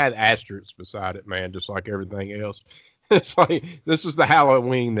 It's going to have asterisks beside it, man, just like everything else. It's like, this is the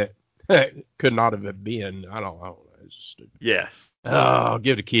Halloween that could not have been. I don't know. It's just stupid. Yes. Oh,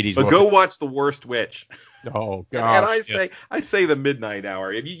 give the kiddies. But go watch The Worst Witch. Oh, God. And I say The Midnight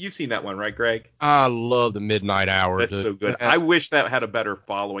Hour. You've seen that one, right, Greg? I love The Midnight Hour. That's so good. I wish that had a better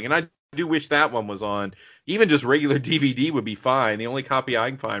following. And I do wish that one was on. Even just regular DVD would be fine. The only copy I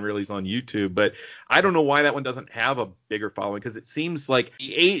can find really is on YouTube. But I don't know why that one doesn't have a bigger following, because it seems like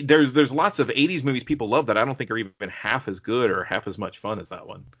there's lots of 80s movies people love that I don't think are even half as good or half as much fun as that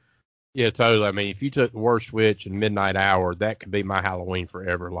one. Yeah, totally. I mean, if you took The Worst Witch and Midnight Hour, that could be my Halloween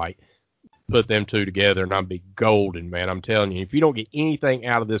forever. Like, put them two together and I'd be golden, man. I'm telling you, if you don't get anything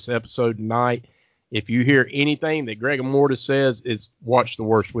out of this episode tonight, if you hear anything that Greg Mortis says, it's watch The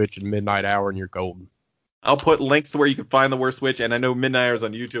Worst Witch and Midnight Hour and you're golden. I'll put links to where you can find The Worst Witch, and I know Midnight Hour's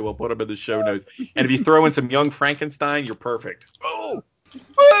on YouTube. We'll put them in the show notes. And if you throw in some Young Frankenstein, you're perfect. Oh!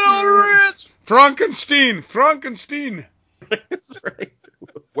 Frankenstein! That's right.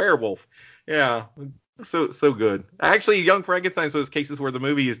 Werewolf. Yeah. So good. Actually, Young Frankenstein is those cases where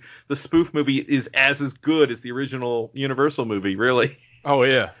the spoof movie is as good as the original Universal movie, really. Oh,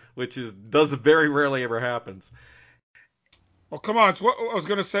 yeah. Which does very rarely ever happens. Oh, come on. What I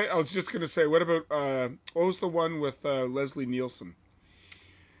was just going to say, what about, what was the one with Leslie Nielsen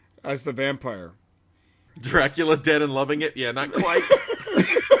as the vampire? Dracula Dead and Loving It? Yeah, not quite.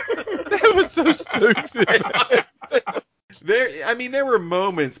 That was so stupid. There were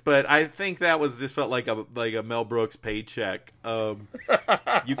moments, but I think that just felt like a Mel Brooks paycheck.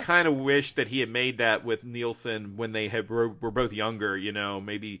 You kind of wish that he had made that with Nielsen when they were both younger,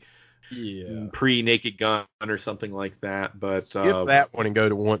 maybe pre-Naked Gun or something like that. But skip that one and go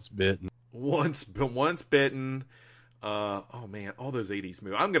to Once Bitten. Once Bitten. Oh man, all those 80s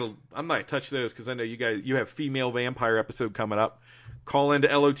movies. I'm not gonna touch those because I know you have female vampire episode coming up. Call into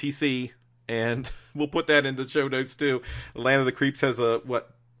LOTC. And we'll put that in the show notes, too. Land of the Creeps has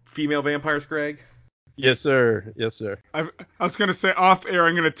female vampires, Greg? Yes, sir. I was going to say off air,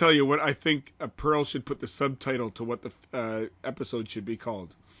 I'm going to tell you what I think Pearl should put the subtitle to what the episode should be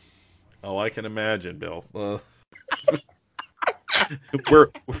called. Oh, I can imagine, Bill. We're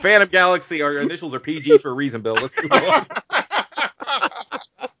Phantom Galaxy. Our initials are PG for a reason, Bill. Let's move on.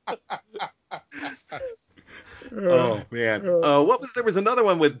 Oh man, there was another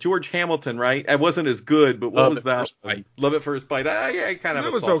one with George Hamilton, right? It wasn't as good, but what was that? Love at First Bite. I kind of.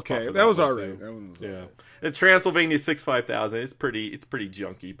 That was okay. That was all right. Yeah. And Transylvania 65000. It's pretty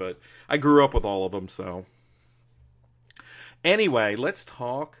junky, but I grew up with all of them, so. Anyway, let's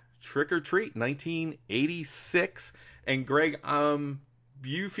talk Trick or Treat, 1986. And Greg,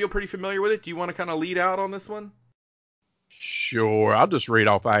 you feel pretty familiar with it? Do you want to kind of lead out on this one? Sure, I'll just read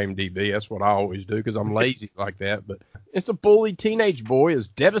off IMDb. That's what I always do because I'm lazy like that. But it's a bullied teenage boy is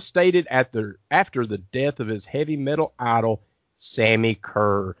devastated after the death of his heavy metal idol, Sammy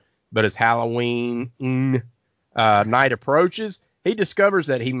Kerr. But as Halloween night approaches, he discovers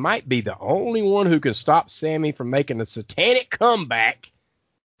that he might be the only one who can stop Sammy from making a satanic comeback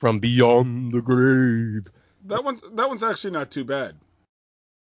from beyond the grave. That one's actually not too bad.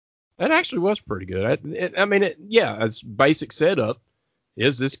 That actually was pretty good. Its basic setup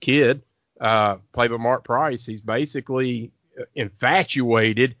is this kid, played by Mark Price. He's basically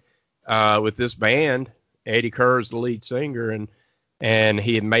infatuated with this band. Eddie Kerr is the lead singer, and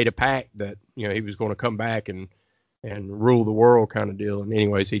he had made a pact that he was going to come back and rule the world kind of deal. And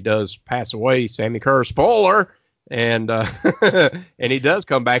anyways, he does pass away. Sammy Kerr, spoiler, and and he does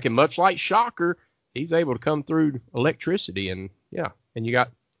come back. And much like Shocker, he's able to come through electricity. And you got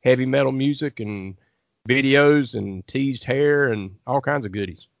heavy metal music and videos and teased hair and all kinds of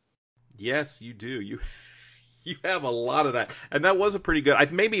goodies. Yes, you do. You have a lot of that, and that was a pretty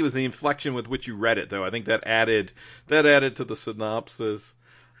good. Maybe it was the inflection with which you read it, though. I think that added to the synopsis.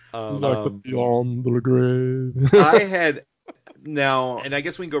 Like the beyond the grave. I had now, and I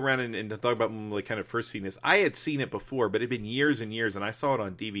guess we can go around and talk about when we kind of first seen this. I had seen it before, but it had been years and years, and I saw it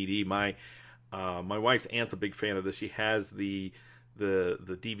on DVD. My wife's aunt's a big fan of this. She has the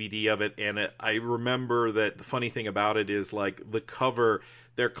DVD of it, and I remember that the funny thing about it is like the cover,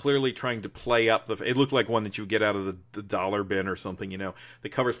 they're clearly trying to play up it looked like one that you would get out of the dollar bin or something, the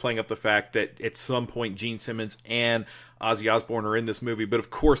cover's playing up the fact that at some point Gene Simmons and Ozzy Osbourne are in this movie, but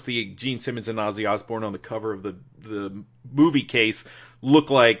of course the Gene Simmons and Ozzy Osbourne on the cover of the movie case look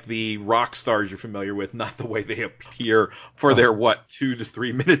like the rock stars you're familiar with, not the way they appear for their 2 to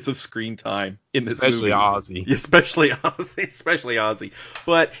 3 minutes of screen time in this movie. Especially Ozzy.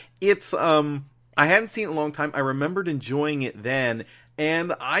 But it's I hadn't seen it in a long time. I remembered enjoying it then,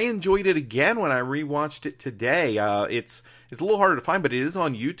 and I enjoyed it again when I rewatched it today. It's a little harder to find, but it is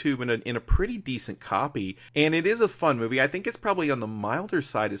on YouTube in a pretty decent copy, and it is a fun movie. I think it's probably on the milder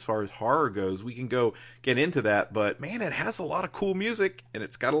side as far as horror goes. We can go get into that, but man, it has a lot of cool music, and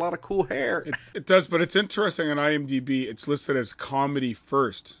it's got a lot of cool hair. It does, but it's interesting on IMDb. It's listed as comedy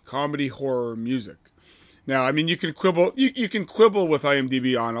first, comedy horror music. Now, I mean, you can quibble. You can quibble with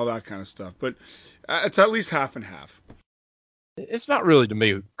IMDb on all that kind of stuff, but it's at least half and half. It's not really, to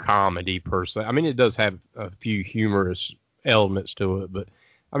me, comedy per se. I mean, it does have a few humorous elements to it, but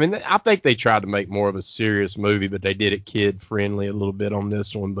I mean, I think they tried to make more of a serious movie, but they did it kid friendly a little bit on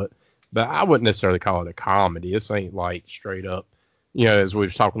this one. But I wouldn't necessarily call it a comedy. This ain't like straight up, as we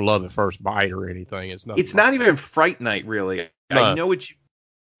was talking, Love at First Bite or anything. It's nothing. It's not even Fright Night, really. No. I know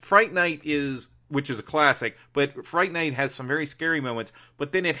Fright Night is, which is a classic, but Fright Night has some very scary moments,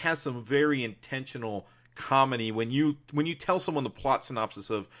 but then it has some very intentional comedy. When you tell someone the plot synopsis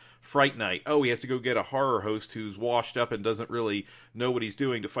of Fright Night, he has to go get a horror host who's washed up and doesn't really know what he's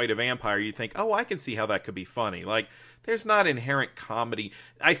doing to fight a vampire, you think, I can see how that could be funny. Like, there's not inherent comedy.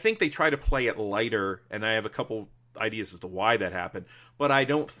 I think they try to play it lighter, and I have a couple ideas as to why that happened, but I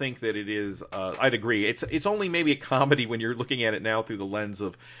don't think that it is. I'd agree. It's only maybe a comedy when you're looking at it now through the lens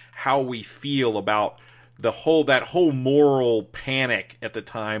of how we feel about that whole moral panic at the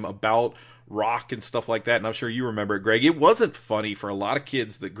time about rock and stuff like that. And I'm sure you remember it, Greg. It wasn't funny for a lot of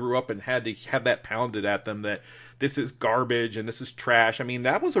kids that grew up and had to have that pounded at them that this is garbage and this is trash. I mean,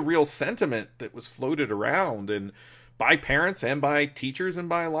 that was a real sentiment that was floated around, and by parents and by teachers and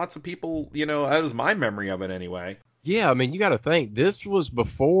by lots of people. That was my memory of it anyway. Yeah, I mean, you got to think this was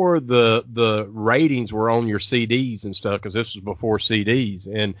before the ratings were on your CDs and stuff, because this was before CDs,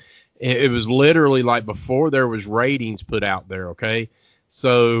 and it was literally like before there was ratings put out there. Okay,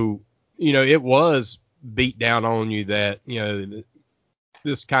 so it was beat down on you that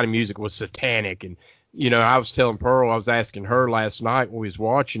this kind of music was satanic, and I was telling Pearl, I was asking her last night when we was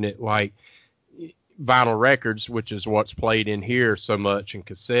watching it, like, vinyl records, which is what's played in here so much in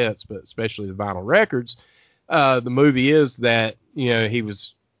cassettes, but especially the vinyl records. The movie is that, he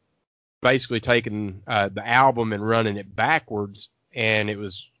was basically taking the album and running it backwards, and it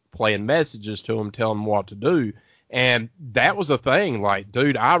was playing messages to him, telling him what to do. And that was a thing. Like,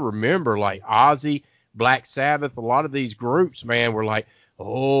 dude, I remember like Ozzy, Black Sabbath, a lot of these groups, man, were like,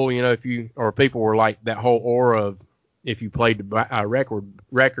 people were like that whole aura of if you played the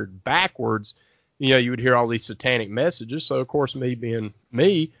record backwards, you would hear all these satanic messages. So, of course, me being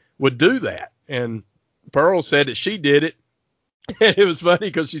me would do that. And Pearl said that she did it. And it was funny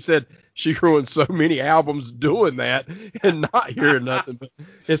because she said she ruined so many albums doing that and not hearing nothing. But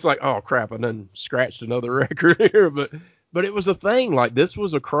it's like, oh, crap, I done scratched another record here. But it was a thing. Like, this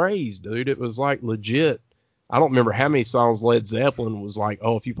was a craze, dude. It was like legit. I don't remember how many songs Led Zeppelin was like,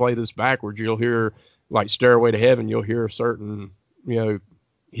 if you play this backwards, you'll hear, like, Stairway to Heaven, you'll hear certain,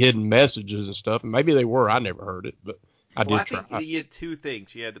 hidden messages and stuff. And maybe they were. I never heard it, but I did try. I think you had two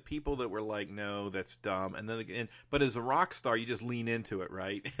things. You had the people that were like, no, that's dumb. But as a rock star, you just lean into it,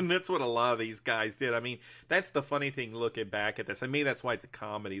 right? And that's what a lot of these guys did. I mean, that's the funny thing looking back at this. I mean, that's why it's a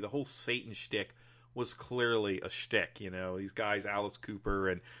comedy. The whole Satan shtick was clearly a shtick. These guys, Alice Cooper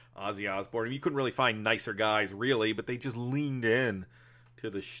and Ozzy Osbourne. You couldn't really find nicer guys, really, but they just leaned in to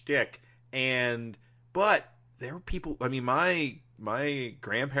the shtick. But there were people, I mean, my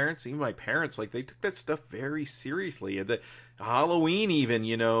grandparents, even my parents, like, they took that stuff very seriously. And the Halloween even,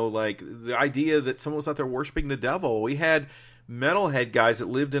 like the idea that someone was out there worshiping the devil. We had metalhead guys that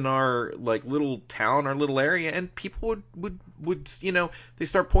lived in our like little town, our little area, and people would they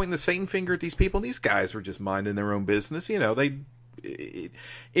start pointing the Satan finger at these people, and these guys were just minding their own business.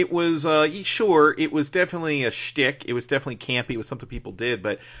 It was sure, it was definitely a shtick. It was definitely campy. It was something people did.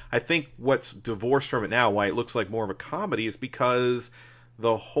 But I think what's divorced from it now, why it looks like more of a comedy, is because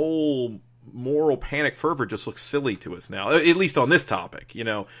the whole moral panic fervor just looks silly to us now. At least on this topic.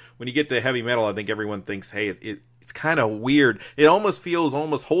 When you get to heavy metal, I think everyone thinks, hey, it's kind of weird. It almost feels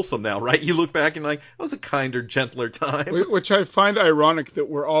almost wholesome now, right? You look back and like, it was a kinder, gentler time. Which I find ironic that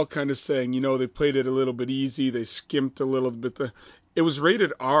we're all kind of saying, they played it a little bit easy, they skimped a little bit. It was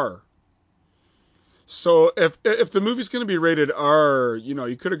rated R. So if the movie's going to be rated R,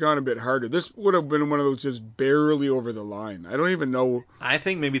 you could have gone a bit harder. This would have been one of those just barely over the line. I don't even know. I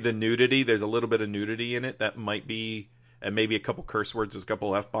think maybe the nudity, there's a little bit of nudity in it. That might be, and maybe a couple curse words, a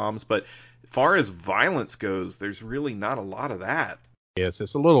couple F-bombs. But as far as violence goes, there's really not a lot of that. Yes,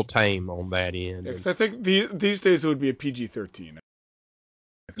 it's a little tame on that end. Because I think these days it would be a PG-13.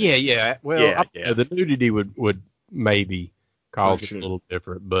 Yeah. Well, the nudity would maybe cause it a little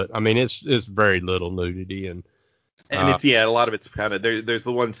different, but I mean it's very little nudity and it's a lot of it's kind of there's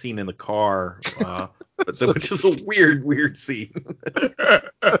the one scene in the car, which is a weird scene.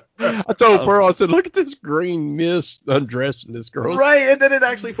 I told Pearl, I said, look at this green mist undressing this girl. Right, and then it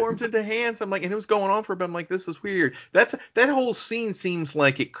actually forms into hands. I'm like, and it was going on for a bit. I'm like, this is weird. That whole scene seems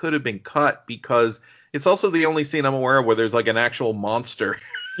like it could have been cut because it's also the only scene I'm aware of where there's like an actual monster.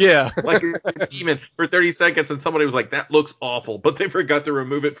 Yeah. Like a demon for 30 seconds, and somebody was like, that looks awful, but they forgot to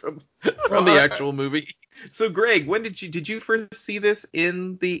remove it from the actual movie. So, Greg, when did you first see this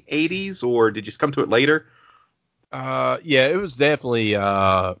in the 80s, or did you come to it later? Yeah, it was definitely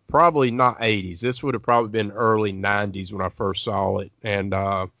probably not 80s. This would have probably been early 90s when I first saw it, and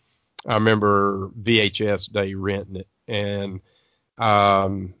I remember VHS day renting it, and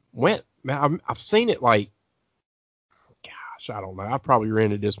I've seen it like, I don't know. I probably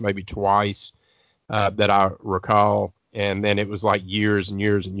rented this maybe twice that I recall. And then it was like years and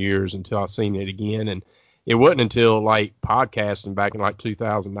years and years until I seen it again. And it wasn't until like podcasting back in like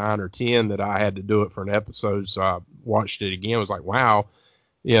 2009 or 10 that I had to do it for an episode. So I watched it again. I was like, wow,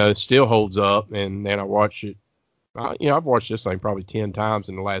 it still holds up. And then I watched it. I've watched this thing probably 10 times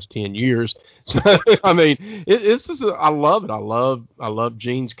in the last 10 years. So, I mean, I love it. I love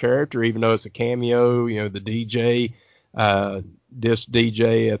Gene's character, even though it's a cameo, the DJ. This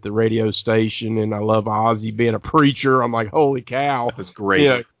DJ at the radio station, and I love Ozzy being a preacher. I'm like, holy cow, that's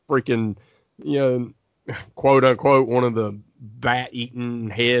great. Freaking, quote unquote, one of the bat-eating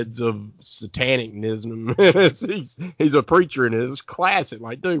heads of satanism. he's a preacher, and it was classic.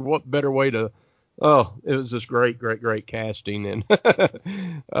 Like, dude, what better way to? Oh, it was just great casting, and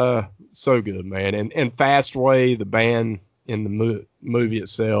so good, man. And Fastway, the band in the movie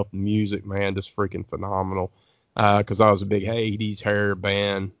itself, the music, man, just freaking phenomenal. Because I was a big 80s hair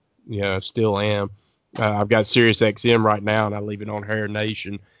band, still am. I've got Sirius XM right now, and I leave it on Hair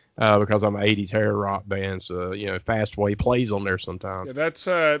Nation because I'm an 80s hair rock band. So, Fastway plays on there sometimes. Yeah,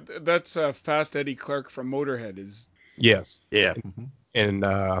 that's Fast Eddie Clark from Motorhead. Yes. Yeah. And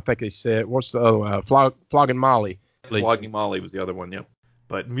I think they said, what's the other one? Flogging Molly. Flogging Molly was the other one, yeah.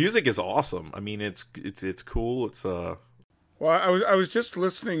 But music is awesome. I mean, it's cool. It's Well, I was just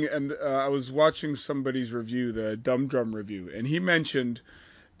listening, and I was watching somebody's review, the Dumb Drum review, and he mentioned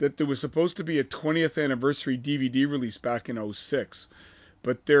that there was supposed to be a 20th anniversary DVD release back in 2006,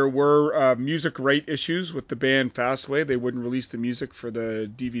 but there were music right issues with the band Fastway. They wouldn't release the music for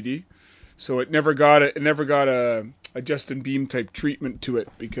the DVD, so it never got a Justin Beam type treatment to it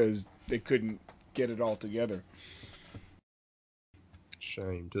because they couldn't get it all together.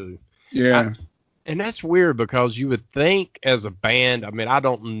 Shame too. Yeah. And that's weird because you would think as a band, I mean, I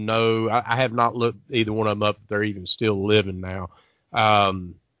don't know. I have not looked either one of them up if they're even still living now.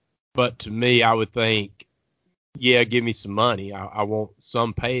 But to me, I would think, yeah, give me some money. I want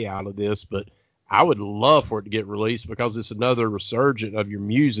some pay out of this, but I would love for it to get released because it's another resurgent of your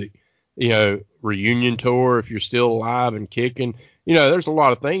music, reunion tour if you're still alive and kicking. There's a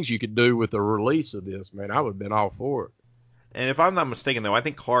lot of things you could do with the release of this, man. I would have been all for it. And if I'm not mistaken, though, I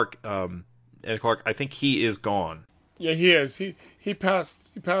think Ed Clark, I think he is gone. Yeah, he is. He passed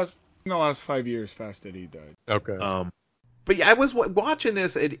in the last 5 years. Fast Eddie died. Okay. But yeah, I was watching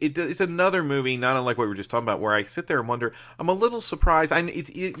this. It's another movie, not unlike what we were just talking about, where I sit there and wonder. I'm a little surprised.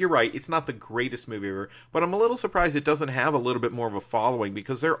 You're right. It's not the greatest movie ever, but I'm a little surprised it doesn't have a little bit more of a following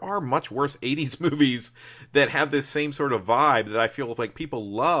because there are much worse 80s movies that have this same sort of vibe that I feel like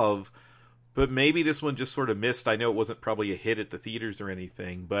people love. But maybe this one just sort of missed. I know it wasn't probably a hit at the theaters or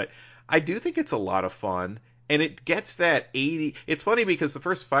anything, but I do think it's a lot of fun. And it gets that 80. It's funny because the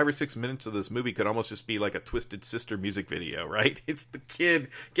first 5 or 6 minutes of this movie could almost just be like a Twisted Sister music video, right? It's the kid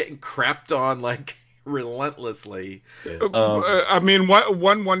getting crapped on like relentlessly. I mean,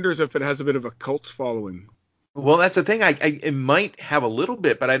 one wonders if it has a bit of a cult following. Well, that's the thing. It might have a little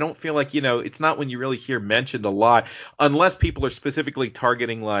bit, but I don't feel like, it's not when you really hear mentioned a lot, unless people are specifically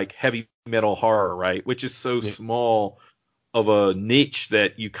targeting like heavy metal horror, right? Which is so small of a niche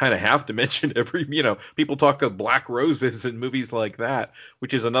that you kind of have to mention every, people talk of Black Roses and movies like that,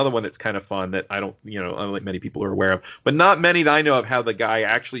 which is another one that's kind of fun that I don't think many people are aware of. But not many that I know of have the guy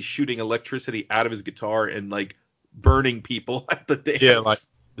actually shooting electricity out of his guitar and like burning people at the dance. Yeah, like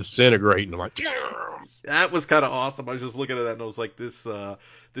disintegrating, like. That was kind of awesome. I was just looking at that and I was like, this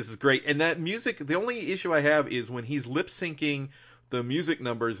is great. And that music, the only issue I have is when he's lip syncing the music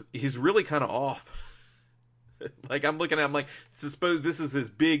numbers, he's really kind of off. Like, I'm looking at him like, suppose this is his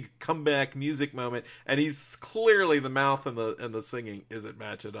big comeback music moment, and he's clearly the mouth and the singing isn't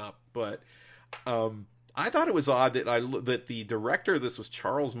matching up. But I thought it was odd that the director of this was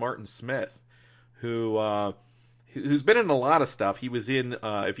Charles Martin Smith, who's been in a lot of stuff. He was in,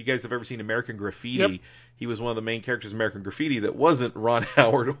 if you guys have ever seen American Graffiti, Yep. He was one of the main characters in American Graffiti that wasn't Ron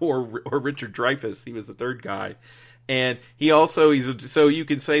Howard or Richard Dreyfuss. He was the third guy. And he also, so you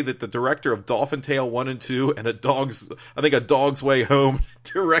can say that the director of Dolphin Tale 1 and 2 and A Dog's Way Home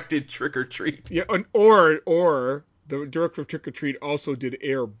directed Trick or Treat. Yeah, or the director of Trick or Treat also did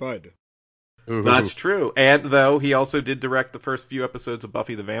Air Bud. Ooh. That's true. And though he also did direct the first few episodes of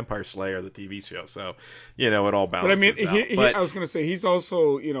Buffy the Vampire Slayer, the TV show. So, it all balances But I was going to say, he's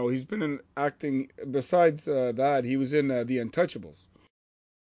also, he's been in acting. Besides that, he was in The Untouchables.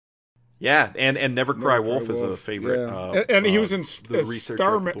 Yeah, and Never Cry Wolf is a favorite. Yeah. And he was in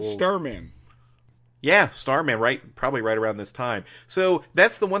Starman. Yeah, Starman, right? Probably right around this time. So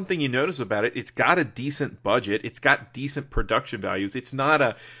that's the one thing you notice about it. It's got a decent budget. It's got decent production values. It's not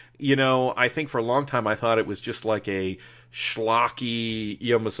a, I think for a long time I thought it was just like a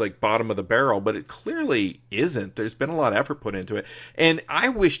schlocky, almost like bottom of the barrel, but it clearly isn't. There's been a lot of effort put into it. And I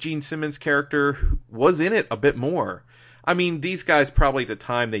wish Gene Simmons' character was in it a bit more. I mean, these guys probably at the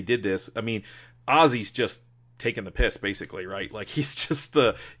time they did this, Ozzy's just taking the piss basically, right? Like he's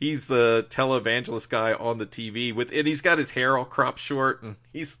the televangelist guy on the TV and he's got his hair all cropped short and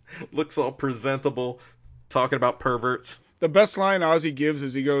looks all presentable talking about perverts. The best line Ozzy gives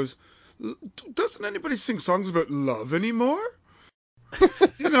is he goes, "Doesn't anybody sing songs about love anymore?"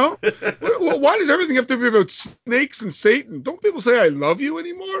 Why does everything have to be about snakes and Satan? Don't people say I love you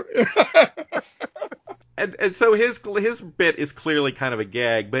anymore? And so his bit is clearly kind of a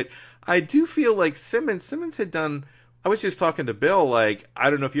gag, but I do feel like Simmons had done. I was just talking to Bill, like, I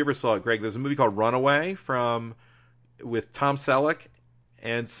don't know if you ever saw it, Greg. There's a movie called Runaway with Tom Selleck,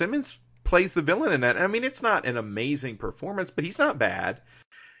 and Simmons plays the villain in that. I mean, it's not an amazing performance, but he's not bad.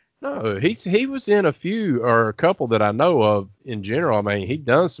 No, he was in a couple that I know of in general. I mean, he'd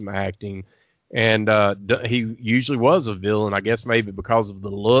done some acting, and he usually was a villain. I guess maybe because of the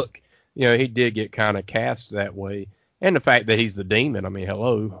look. He did get kind of cast that way. And the fact that he's the demon, I mean,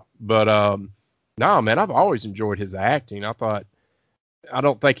 hello. But, no, man, I've always enjoyed his acting. I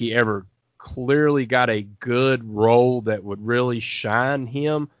don't think he ever clearly got a good role that would really shine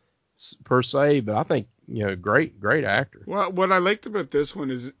him per se. But I think, great actor. Well, what I liked about this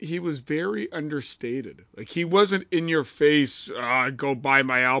one is he was very understated. Like, he wasn't in your face, go buy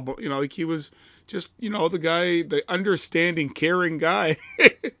my album. Like he was just, the guy, the understanding, caring guy.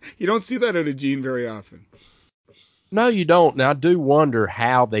 You don't see that out of Gene very often. No, you don't. Now, I do wonder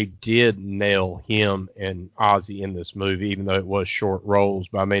how they did nail him and Ozzy in this movie, even though it was short roles.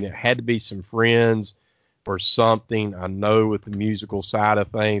 But, I mean, it had to be some friends or something. I know with the musical side of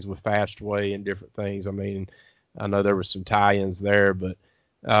things with Fastway and different things. I mean, I know there was some tie-ins there. But,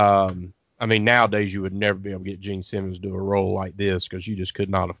 I mean, nowadays you would never be able to get Gene Simmons to do a role like this because you just could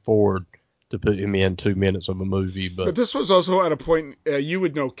not afford to put him in 2 minutes of a movie. But this was also at a point, you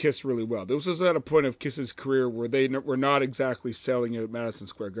would know Kiss really well. This was at a point of Kiss's career where they were not exactly selling out Madison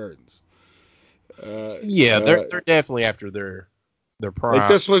Square Gardens. They're definitely after their prime. Like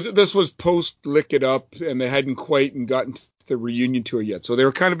this was post Lick It Up, and they hadn't quite gotten to the reunion tour yet. So they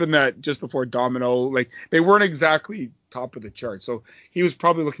were kind of in that just before Domino. Like they weren't exactly top of the chart. So he was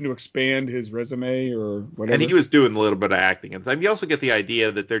probably looking to expand his resume or whatever. And he was doing a little bit of acting. And you also get the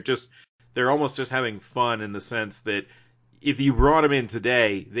idea that they're almost just having fun in the sense that if you brought them in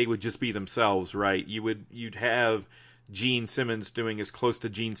today, they would just be themselves, right? You'd have Gene Simmons doing as close to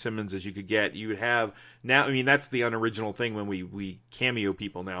Gene Simmons as you could get. You would have now, I mean, that's the unoriginal thing when we cameo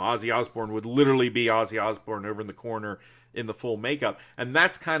people now. Ozzy Osbourne would literally be Ozzy Osbourne over in the corner in the full makeup. And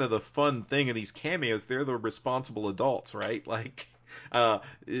that's kind of the fun thing of these cameos. They're the responsible adults, right? Like,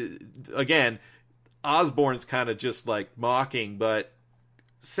 again, Osbourne's kind of just like mocking, but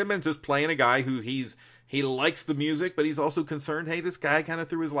Simmons is playing a guy who he likes the music, but he's also concerned, hey, this guy kind of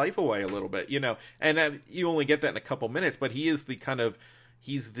threw his life away a little bit, and you only get that in a couple minutes, but he's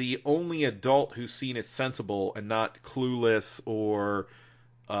the only adult who's seen as sensible and not clueless or,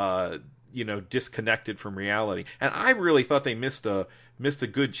 disconnected from reality. And I really thought they missed a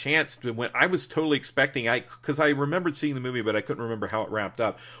good chance when I was totally expecting, because I remembered seeing the movie, but I couldn't remember how it wrapped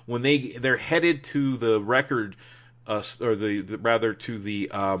up. When they're headed to the record, or to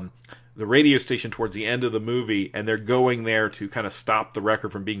the radio station towards the end of the movie, and they're going there to kind of stop the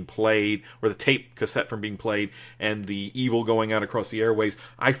record from being played, or the tape cassette from being played, and the evil going out across the airwaves.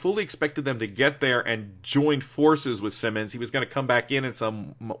 I fully expected them to get there and join forces with Simmons. He was going to come back in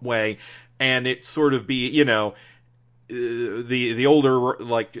some way, and it sort of be, the older,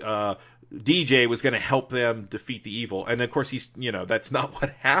 DJ was going to help them defeat the evil. And of course that's not what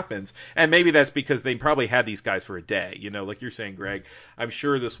happens. And maybe that's because they probably had these guys for a day, like you're saying, Greg. I'm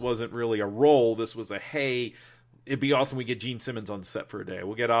sure this wasn't really a role. This was hey, it'd be awesome we get Gene Simmons on set for a day.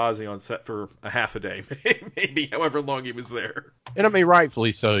 We'll get Ozzy on set for a half a day, maybe however long he was there. And I mean,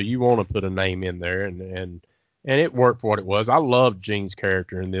 rightfully so. You want to put a name in there, and it worked for what it was. I loved Gene's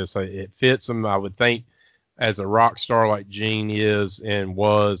character in this. It fits him, I would think. As a rock star like Gene is and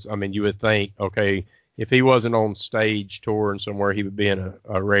was, I mean, you would think, okay, if he wasn't on stage touring somewhere, he would be in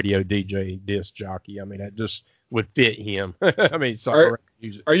a radio DJ disc jockey. I mean, that just would fit him. I mean, sorry.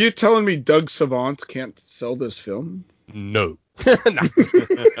 Are you telling me Doug Savant can't sell this film? No.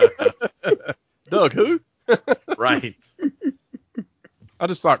 Doug who? Right. I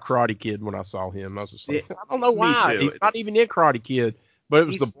just thought Karate Kid when I saw him. I was just like, I don't know why. He's not even in Karate Kid. But it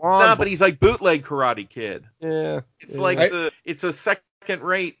was the blonde. No, but he's like bootleg Karate Kid. Yeah. It's like it's a second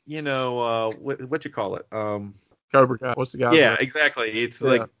rate, what you call it? Cobra Kai. What's the guy? Yeah, exactly. It's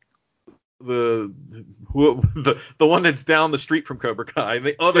like the one that's down the street from Cobra Kai,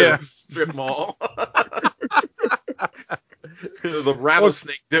 the other strip mall. The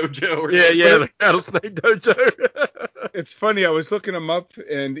Rattlesnake Dojo. Or the Rattlesnake Dojo. It's funny. I was looking him up,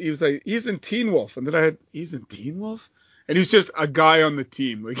 and he was like, he's in Teen Wolf, and then he's in Teen Wolf. And he's just a guy on the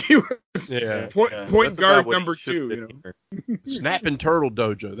team. Like he was point guard number 2. Snapping Turtle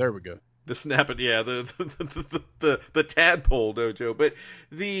Dojo. There we go. The snapping, the Tadpole Dojo. But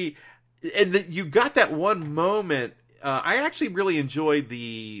you got that one moment. I actually really enjoyed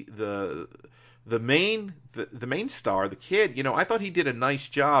the main star, the kid. I thought he did a nice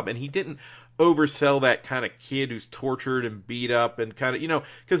job, and he didn't oversell that kind of kid who's tortured and beat up and kind of,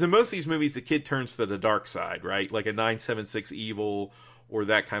 because in most of these movies the kid turns to the dark side, right? Like a 976 Evil or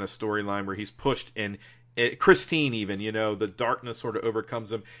that kind of storyline where he's pushed, and Christine even, the darkness sort of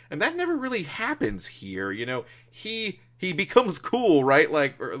overcomes him, and that never really happens here. He becomes cool, right?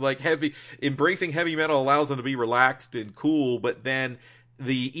 Like heavy, embracing heavy metal allows him to be relaxed and cool, but then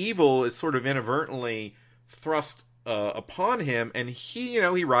the evil is sort of inadvertently thrust upon him, and he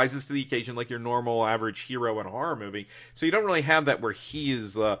rises to the occasion like your normal average hero in a horror movie. So you don't really have that where he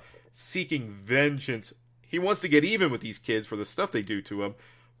is seeking vengeance. He wants to get even with these kids for the stuff they do to him.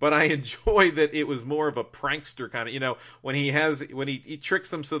 But I enjoy that it was more of a prankster kind of, when he tricks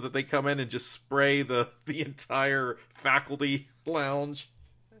them so that they come in and just spray the entire faculty lounge.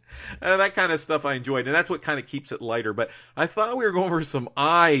 That kind of stuff I enjoyed, and that's what kind of keeps it lighter. But I thought we were going over some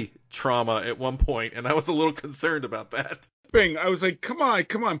eye trauma at one point, and I was a little concerned about that. I was like, come on,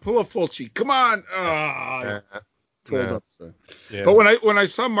 pull a Fulci, come on. But when I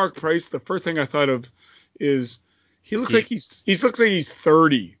saw Mark Price, the first thing I thought of is he looks like he's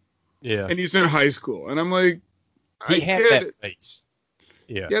 30. Yeah. And he's in high school, and I'm like, he had that face.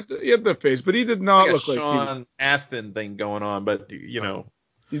 Yeah. He had the face, but he did not look like Sean Astin thing going on, but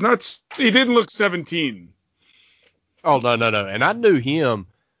He didn't look 17. Oh, no. And I knew him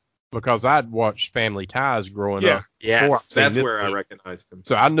because I'd watched Family Ties growing up. Yes, that's where I recognized him.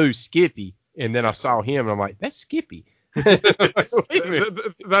 So I knew Skippy, and then I saw him, and I'm like, that's Skippy. That's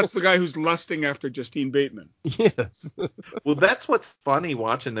the guy who's lusting after Justine Bateman. Yes. Well, that's what's funny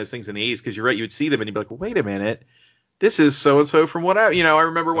watching those things in the 80s, because you're right, you would see them, and you'd be like, wait a minute. This is so-and-so from what I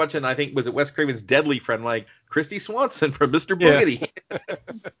remember watching, I think, was it Wes Craven's Deadly Friend, like Christy Swanson from Mr. Boogedy.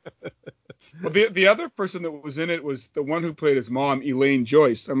 Well, the other person that was in it was the one who played his mom, Elaine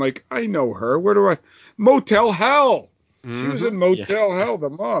Joyce. I'm like, I know her. Where do I? Motel Hell. Mm-hmm. She was in Motel Hell,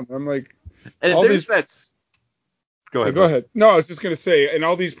 the mom. I'm like, and all there's these... Go ahead. Go ahead. No, I was just going to say, and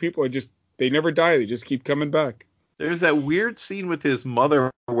all these people they never die. They just keep coming back. There's that weird scene with his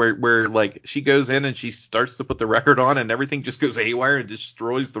mother where like she goes in and she starts to put the record on and everything just goes haywire and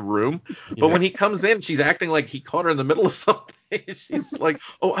destroys the room. Yeah. But when he comes in, she's acting like he caught her in the middle of something. She's like,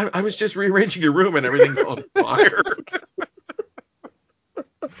 "Oh, I was just rearranging your room and everything's on fire."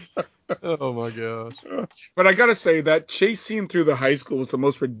 Oh my gosh. But I gotta say that chase scene through the high school was the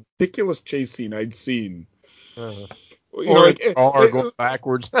most ridiculous chase scene I'd seen. Going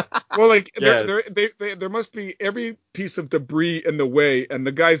backwards. Well, like yes. there must be every piece of debris in the way, and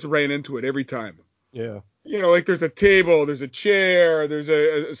the guys ran into it every time. Yeah. Like there's a table, there's a chair, there's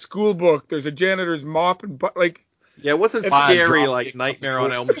a school book, there's a janitor's mop, and Yeah, it wasn't scary like Nightmare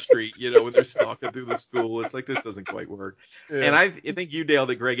on Elm Street, when they're stalking through the school. It's like, this doesn't quite work. Yeah. And I think you nailed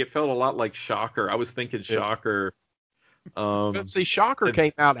it, Greg. It felt a lot like Shocker. I was thinking Shocker. But see, Shocker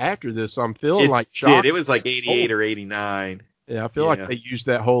came out after this, so I'm feeling like Shocker. It was like 88 or 89. Yeah, I feel like they used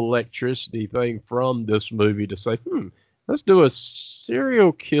that whole electricity thing from this movie to say, let's do a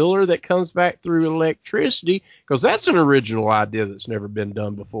serial killer that comes back through electricity, because that's an original idea that's never been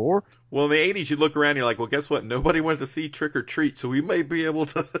done before. Well, in the 80s, you look around and you're like, well, guess what? Nobody wanted to see Trick or Treat, so we may be able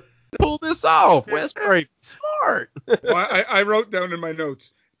to pull this off. Wes Craven, smart. Well, I wrote down in my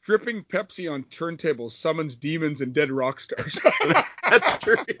notes, dripping Pepsi on turntables summons demons and dead rock stars. That's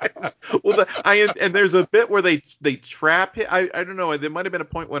true. Yes. Well, and there's a bit where they trap him. I don't know. There might have been a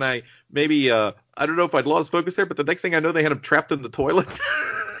point when I don't know if I'd lost focus there, but the next thing I know, they had him trapped in the toilet.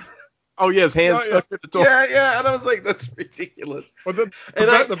 Oh, yeah, his hands stuck in the toilet. Yeah, and I was like, that's ridiculous. Well,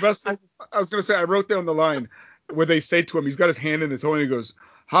 the best thing, I was going to say, I wrote down the line where they say to him, he's got his hand in the toilet, and he goes,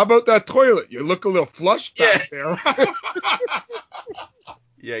 how about that toilet? You look a little flushed back there.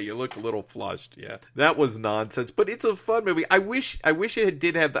 Yeah, you look a little flushed. Yeah, that was nonsense, but it's a fun movie. I wish it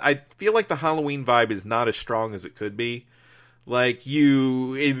did have I feel like the Halloween vibe is not as strong as it could be. Like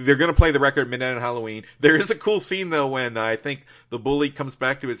they're gonna play the record Midnight on Halloween. There is a cool scene though when I think the bully comes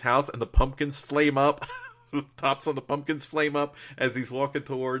back to his house and the pumpkins flame up. The tops on the pumpkins flame up as he's walking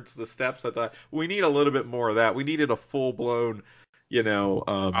towards the steps. I thought we need a little bit more of that. We needed a full blown.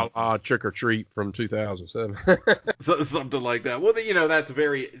 Trick or Treat from 2007. Something like that. Well, that's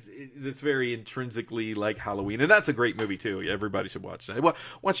very intrinsically like Halloween, and that's a great movie too. Everybody should watch that.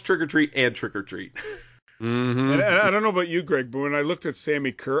 Watch Trick or Treat and Trick or Treat. Mm-hmm. And I don't know about you, Greg, but when I looked at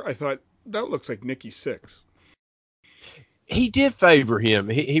Sammy Kerr, I thought that looks like Nikki Sixx. He did favor him.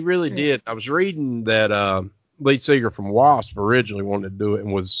 He really did. I was reading that lead singer from Wasp originally wanted to do it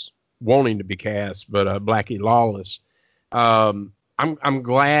and was wanting to be cast, but Blackie Lawless. I'm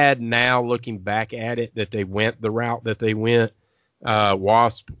glad now, looking back at it, that they went the route that they went.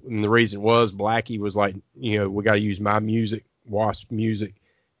 Wasp, and the reason was Blackie was like, we got to use my music, Wasp music.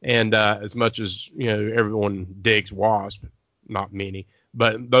 And as much as, everyone digs Wasp, not many,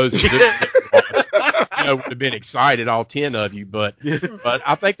 but those who do Wasp, would have been excited, all 10 of you. But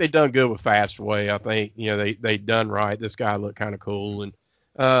I think they done good with Fastway. I think, they done right. This guy looked kind of cool. And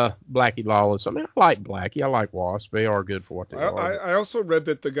Blackie Lawless. I mean, I like Blackie. I like Wasp. They are good for what they are. I also read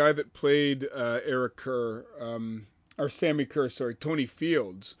that the guy that played Eric Kerr, or Sammy Kerr, Tony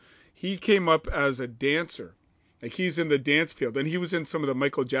Fields, he came up as a dancer. Like, he's in the dance field, and he was in some of the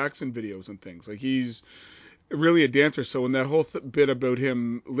Michael Jackson videos and things. Like, he's really a dancer. So in that whole bit about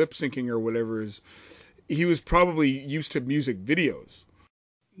him lip syncing or whatever, he was probably used to music videos.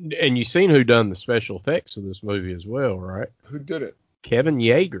 And you seen who done the special effects of this movie as well, right? Who did it? Kevin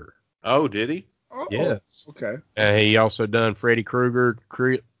Yeager. Oh, did he? Oh, yes. Okay. He also done Freddy Krueger,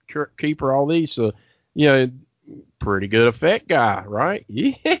 Keeper, all these. So, pretty good effect guy, right?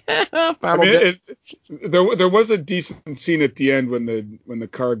 Yeah. There was a decent scene at the end when the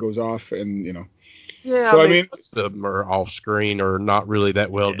car goes off, and Yeah, so, most of them are off screen or not really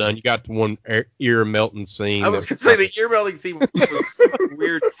that well done. You got the one ear melting scene. I was gonna say the ear melting scene was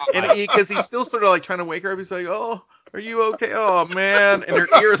weird, and because he's still sort of like trying to wake her up. He's like, "Oh, are you okay? Oh man," and her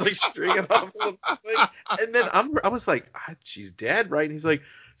ear is like stringing off the thing. And then I was like, "She's dead, right?" And he's like,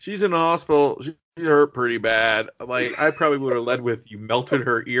 "She's in the hospital. She hurt pretty bad." Like, I probably would have led with, "You melted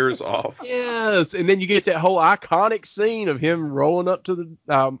her ears off." Yes, and then you get that whole iconic scene of him rolling up to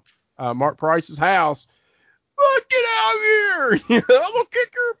the Mark Price's house. "Oh, get out of here! I'm gonna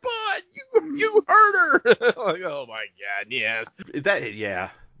kick her butt. You hurt her." Like, oh my God, yes.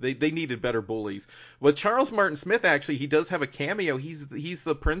 They needed better bullies. But Charles Martin Smith, actually, he does have a cameo. He's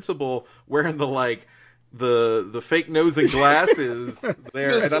the principal wearing the fake nose and glasses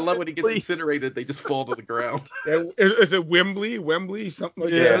there. And I love when he gets incinerated, they just fall to the ground. Is it Wembley, something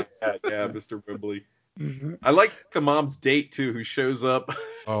like that? Yeah, Mr. Wembley. Mm-hmm. I like the mom's date too, who shows up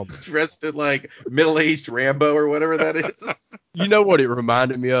dressed in like middle-aged Rambo or whatever that is. You know what it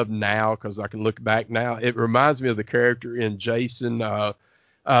reminded me of now, because I can look back now? It reminds me of the character in Jason Friday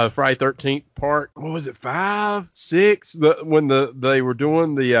 13th part. What was it, 5, 6? When they were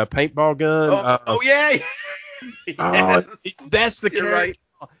doing the paintball gun. Yes. That's the character. Right.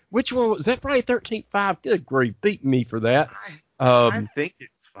 Which one was that? Friday 13th 5. Good grief, beat me for that. I think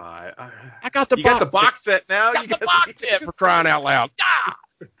it's 5. I got the box set now. You got the box set, for crying out loud.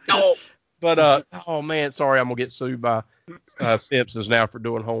 No. But oh man, sorry, I'm gonna get sued by Simpsons now for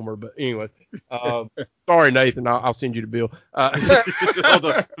doing Homer. But anyway, sorry Nathan, I'll send you the bill.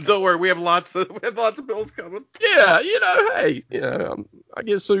 Don't worry, we have lots of bills coming. Yeah, hey, I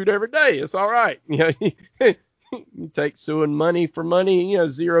get sued every day. It's all right. you take suing money for money,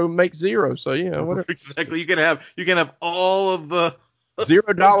 zero makes zero. So whatever. Exactly. You can have all of the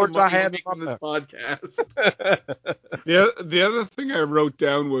 $0 I have on this podcast. The other thing I wrote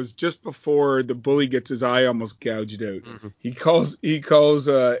down was just before the bully gets his eye almost gouged out. Mm-hmm. He calls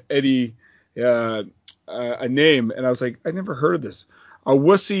Eddie a name, and I was like, I never heard of this. A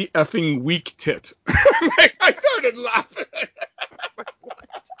wussy effing weak tit. I started laughing.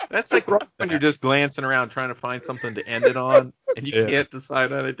 That's like when you're just glancing around trying to find something to end it on, and you can't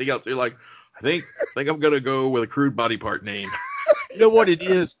decide on anything else. You're like, I think I'm gonna go with a crude body part name. You know what it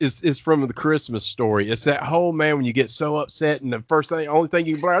is from the Christmas Story. It's that whole, man, when you get so upset and the only thing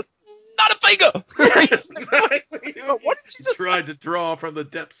you can blurt out, not a finger. Exactly. What did you just tried to draw from the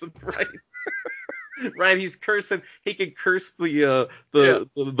depths of right? Right, he's cursing. He can curse the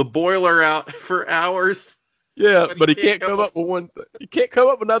boiler out for hours. Yeah, but he can't come up with one thing. He can't come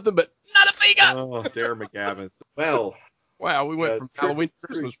up with nothing but not a finger. Oh, Darren McGavin. Well, wow, we went from Halloween to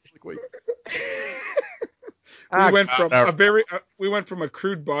Christmas really quick. We went from a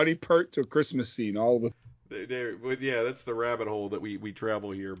crude body part to a Christmas scene, all with. Yeah, that's the rabbit hole that we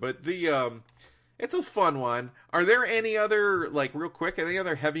travel here. But it's a fun one. Are there any other, like, real quick, any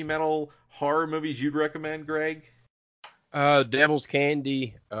other heavy metal horror movies you'd recommend, Greg? Devil's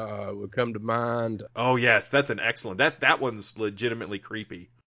Candy would come to mind. Oh yes, that's an excellent. That one's legitimately creepy.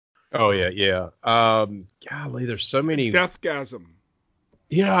 Oh yeah. Golly, there's so many. Deathgasm.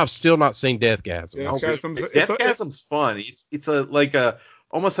 I've still not seen Deathgasm. Deathgasm's fun. It's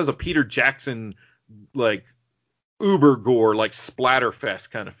almost has a Peter Jackson like uber gore, like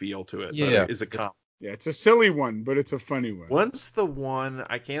Splatterfest kind of feel to it. Yeah, is a comp. Yeah, it's a silly one, but it's a funny one. What's the one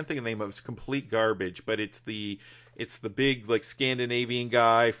I can't think of the name of? It's complete garbage, but it's the big like Scandinavian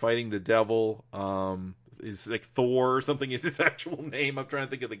guy fighting the devil. Is like Thor or something is his actual name. I'm trying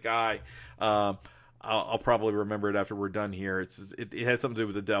to think of the guy. I'll probably remember it after we're done here. It has something to do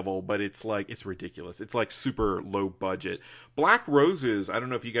with the devil, but it's ridiculous. It's like super low budget. Black Roses. I don't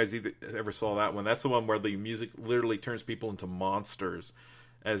know if you guys ever saw that one. That's the one where the music literally turns people into monsters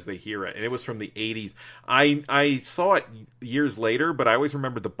as they hear it, and it was from the 80s. I saw it years later, but I always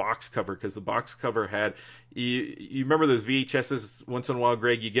remember the box cover because the box cover had you remember those VHSs once in a while,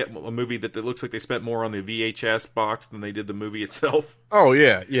 Greg, you get a movie that looks like they spent more on the VHS box than they did the movie itself. Oh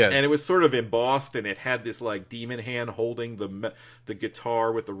yeah. And it was sort of embossed, and it had this like demon hand holding the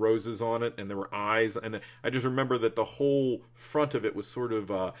guitar with the roses on it, and there were eyes, and I just remember that the whole front of it was sort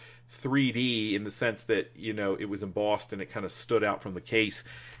of 3D in the sense that it was embossed and it kind of stood out from the case.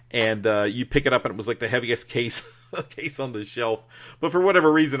 And you pick it up, and it was like the heaviest case on the shelf. But for whatever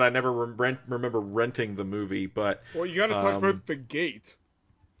reason, I never remember renting the movie. But well, you got to talk about The Gate.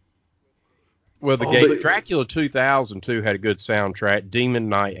 Well, The Gate. Dracula 2002 had a good soundtrack. Demon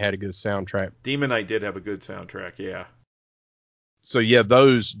Knight had a good soundtrack. Demon Knight did have a good soundtrack, yeah. So yeah,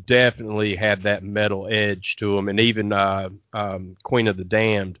 those definitely had that metal edge to them, and even Queen of the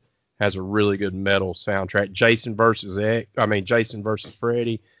Damned has a really good metal soundtrack. Jason versus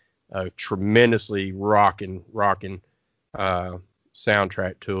Freddy. Tremendously rocking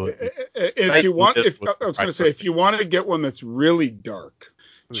soundtrack to it. If you want to get one that's really dark,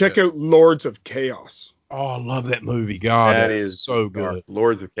 check out Lords of Chaos. Oh, I love that movie. God, that is so good.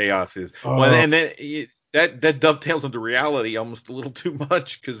 Lords of Chaos is. Well, and then that dovetails into reality almost a little too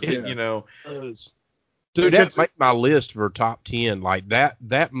much because Dude, that made my list for top 10. Like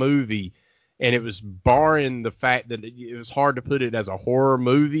that movie, and it was barring the fact that it was hard to put it as a horror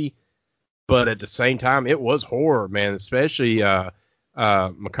movie, but at the same time, it was horror, man. Especially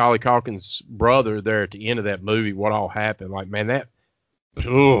Macaulay Culkin's brother there at the end of that movie. What all happened? Like, man,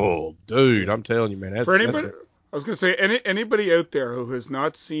 dude, I'm telling you, man. I was gonna say anybody out there who has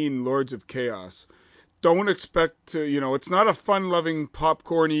not seen Lords of Chaos, don't expect to, it's not a fun-loving,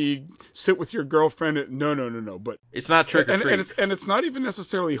 popcorny, sit with your girlfriend. No. But it's not trick or treat. And it's not even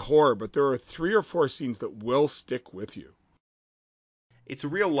necessarily horror, but there are 3 or 4 scenes that will stick with you. It's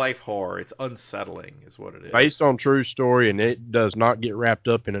real-life horror. It's unsettling is what it is. Based on true story, and it does not get wrapped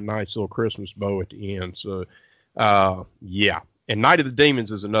up in a nice little Christmas bow at the end. So, yeah. And Night of the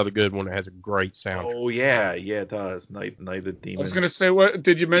Demons is another good one that has a great soundtrack. Oh, yeah. Yeah, it does. Night of the Demons. I was going to say, what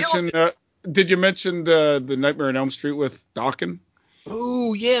did you mention... Did you mention the Nightmare on Elm Street with Dokken?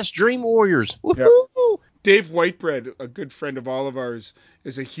 Oh, yes, Dream Warriors. Yep. Dave Whitebread, a good friend of all of ours,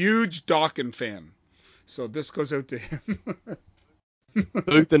 is a huge Dokken fan. So this goes out to him.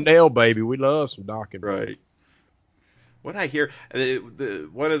 Tooth and nail, baby. We love some Dokken. Right. What I hear,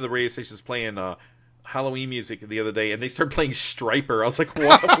 one of the radio stations playing Halloween music the other day, and they started playing Stryper. I was like,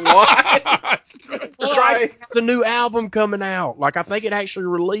 what? Why? Stryper has a new album coming out. Like, I think it actually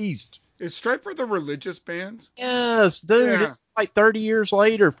released. Is Stryper the religious band? Yes, dude. Yeah. It's like 30 years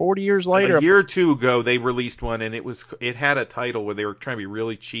later, 40 years later. A year or two ago, they released one, and it had a title where they were trying to be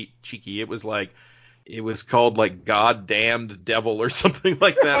really cheeky. It was called like God Damned Devil or something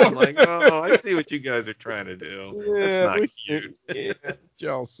like that. I'm like, oh, I see what you guys are trying to do. That's not cute. Yeah,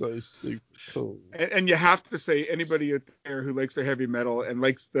 y'all so super cool. And you have to say, anybody out there who likes the heavy metal and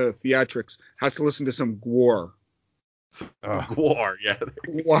likes the theatrics has to listen to some Gwar. Gwar, yeah.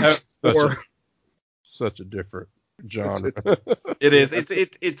 Watch Gwar. Such a different genre. It is.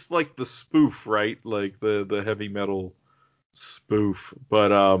 It's like the spoof, right? Like the heavy metal spoof,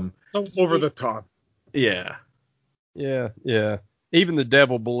 but over the top. Yeah. Even the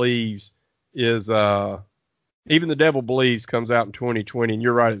Devil Believes comes out in 2020, and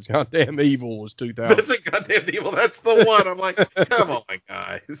you're right, it's Goddamn Evil was 2000. That's a Goddamn Evil. That's the one. I'm like, come on,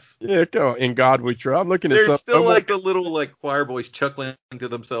 guys. Yeah, come on. In God We Trust. I'm looking at There's something. still like the little like choir boys chuckling to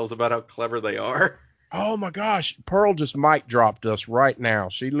themselves about how clever they are. Oh my gosh, Pearl just mic dropped us right now.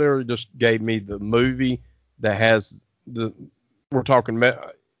 She literally just gave me the movie that has we're talking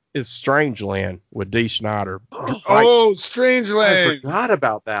is Strangeland with Dee Snider. Oh, Strangeland. I forgot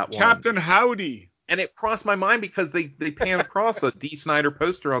about that one. Captain Howdy. And it crossed my mind because they pan across a Dee Snider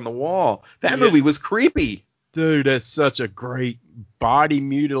poster on the wall. That movie was creepy. Dude, that's such a great body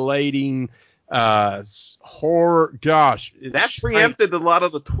mutilating horror. Gosh. That preempted a lot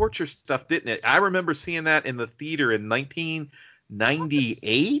of the torture stuff, didn't it? I remember seeing that in the theater in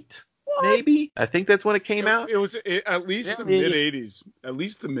 1998. Maybe. I think that's when it came out. It was at least the mid 80s. At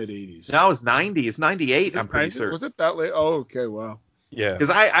least the mid 80s. No, it was 90. It's 98. I'm pretty sure. Was it that late? Oh, okay. Wow. Yeah.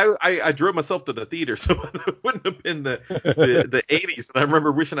 Because I drove myself to the theater, so it wouldn't have been the 80s. And I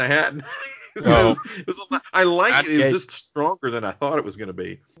remember wishing I hadn't. I like it. It was just stronger than I thought it was going to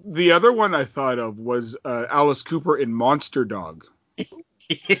be. The other one I thought of was Alice Cooper in Monster Dog.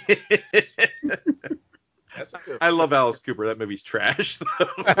 I love Alice Cooper. That movie's trash.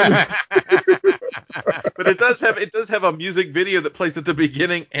 But it does have a music video that plays at the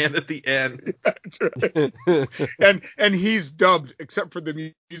beginning and at the end. and he's dubbed except for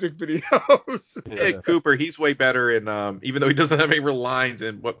the music videos. Yeah, Cooper, he's way better in even though he doesn't have any real lines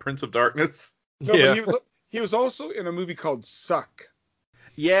in Prince of Darkness. No, yeah. But he was also in a movie called Suck.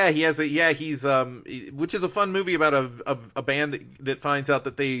 Yeah, he's which is a fun movie about a band that finds out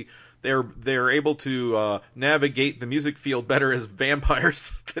that they're able to navigate the music field better as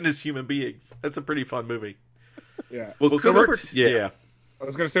vampires than as human beings. That's a pretty fun movie. Yeah. Well, Cooper, yeah. I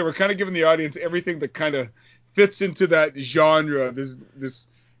was gonna say we're kind of giving the audience everything that kind of fits into that genre. This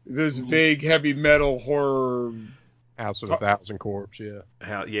vague heavy metal horror. House of a Thousand Corpse, yeah.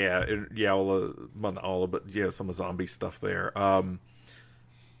 All of it, some of the zombie stuff there.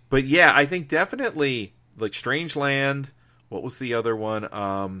 But yeah, I think definitely like Strangeland. What was the other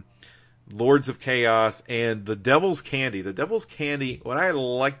one? Lords of Chaos and The Devil's Candy. The Devil's Candy, what I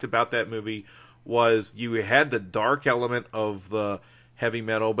liked about that movie was you had the dark element of the heavy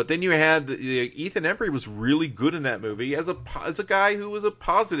metal, but then you had Ethan Embry was really good in that movie as a guy who was a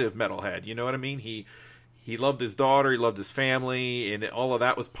positive metalhead. You know what I mean? He loved his daughter, he loved his family, and all of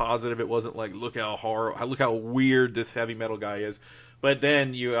that was positive. It wasn't like look how weird this heavy metal guy is. But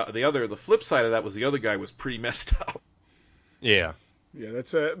then the flip side of that was the other guy was pretty messed up. Yeah. Yeah,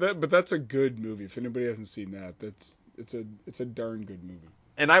 that's a good movie. If anybody hasn't seen that, it's a darn good movie.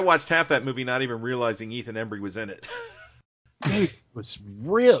 And I watched half that movie not even realizing Ethan Embry was in it. It was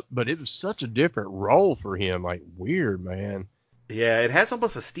ripped, but it was such a different role for him. Like weird, man. Yeah, it has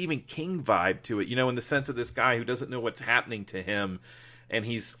almost a Stephen King vibe to it, in the sense of this guy who doesn't know what's happening to him, and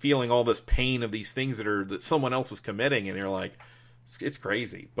he's feeling all this pain of these things that someone else is committing, and you're like, it's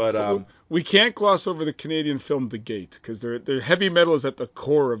crazy. But we can't gloss over the Canadian film The Gate, because their heavy metal is at the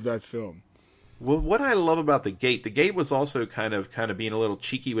core of that film. Well, what I love about The Gate was also kind of being a little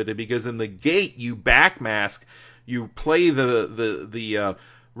cheeky with it, because in The Gate you backmask, you play the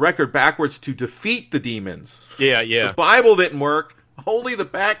record backwards to defeat the demons. Yeah. The Bible didn't work. Only the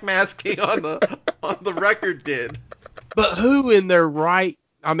backmasking on the record did. But who in their right?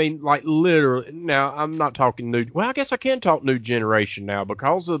 I mean, like literally. Now I'm not talking new. Well, I guess I can talk new generation now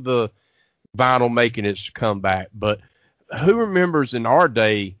because of the vinyl making its comeback. But who remembers in our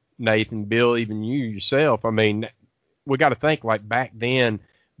day, Nathan, Bill, even you yourself? I mean, we got to think like back then,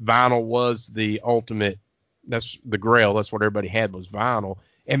 vinyl was the ultimate. That's the grail. That's what everybody had was vinyl.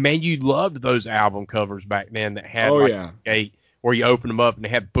 And man, you loved those album covers back then that had Gate, where you open them up and they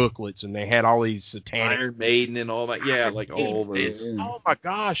had booklets and they had all these satanic Iron Maiden and all that. Yeah, like all those. Oh my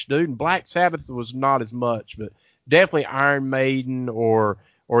gosh, dude! And Black Sabbath was not as much, but definitely Iron Maiden or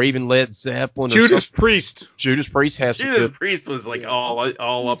or even Led Zeppelin. Judas Priest. Judas Priest has Judas Priest was like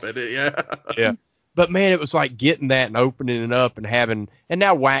all up in it, yeah. Yeah. But man, it was like getting that and opening it up and having, and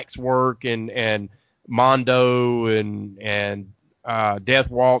now Waxwork and Mondo and Death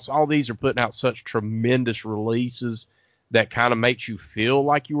Waltz, all these are putting out such tremendous releases that kind of makes you feel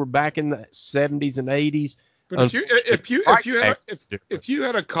like you were back in the 70s and 80s. But if you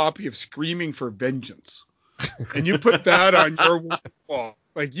had a copy of Screaming for Vengeance and you put that on your wall,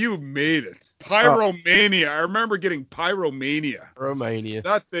 like, you made it. Pyromania. I remember getting Pyromania.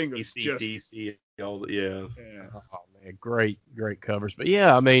 That thing was just... DC. Yeah. Oh man, great covers. But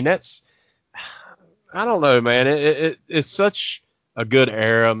yeah, I mean, that's, I don't know, man. It's such a good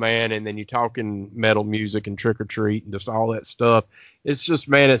era, man. And then you're talking metal music and Trick or Treat and just all that stuff. It's just,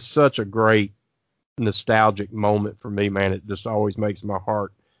 man, it's such a great nostalgic moment for me, man. It just always makes my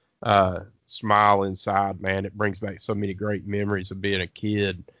heart smile inside, man. It brings back so many great memories of being a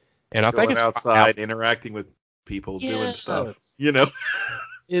kid. And I think it's outside, interacting with people, doing stuff, you know.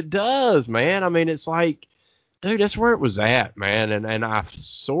 It does, man. I mean, it's like, dude, that's where it was at, man. And I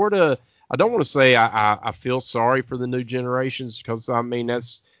sort of, I don't want to say I feel sorry for the new generations, because, I mean,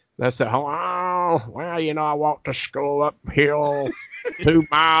 that's that whole, well, you know, I walked to school uphill 2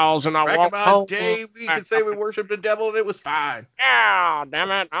 miles and I walked home. Dave, you can say we worshiped the devil and it was fine. Yeah,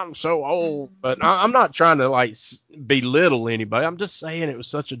 damn it, I'm so old. But I'm not trying to, like, belittle anybody. I'm just saying it was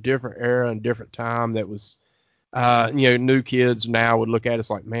such a different era and different time that was, new kids now would look at us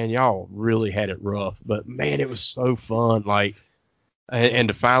like, man, y'all really had it rough. But, man, it was so fun. Like, and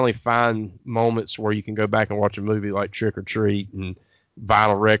to finally find moments where you can go back and watch a movie like Trick or Treat and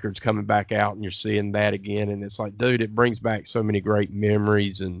vinyl records coming back out and you're seeing that again. And it's like, dude, it brings back so many great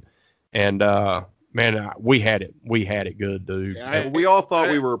memories. And man, we had it good, dude. Yeah, we all thought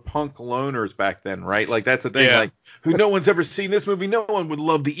we were punk loners back then, right? Like, that's the thing. Yeah. Like, no one's ever seen this movie. No one would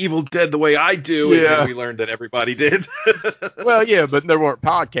love The Evil Dead the way I do. Yeah. And then we learned that everybody did. Well, yeah, but there weren't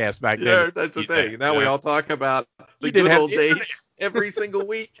podcasts back then. Yeah, that's the thing. Now we all talk about the good old days every single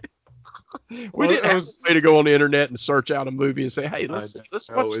week. We didn't have a way to go on the internet and search out a movie and say, hey, let's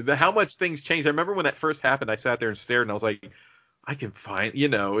watch. How much things changed. I remember when that first happened, I sat there and stared, and I was like, I can find,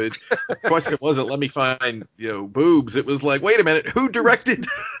 the question wasn't, let me find, boobs. It was like, wait a minute, who directed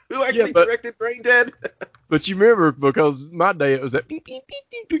directed Brain Dead? But you remember, because my day, it was that beep, beep, beep,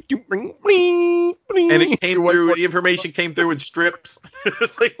 beep, beep, beep, beep, beep, and it came through, the information came through in strips.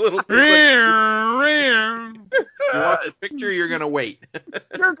 It's like little you want the picture, you're going to wait.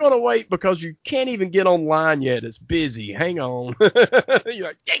 You're going to wait because you can't even get online yet. It's busy. Hang on. You're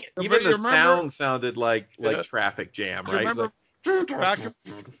like, dang it. Even the sound sounded like traffic jam, right?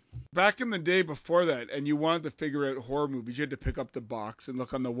 Back in the day before that, and you wanted to figure out horror movies, you had to pick up the box and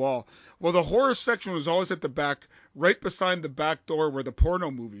look on the wall. Well, the horror section was always at the back, right beside the back door where the porno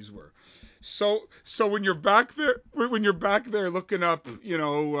movies were. So when you're back there looking up,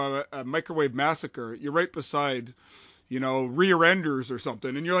 a Microwave Massacre, you're right beside, Rear Enders or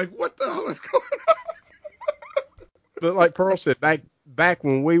something, and you're like, what the hell is going on? But like Pearl said, back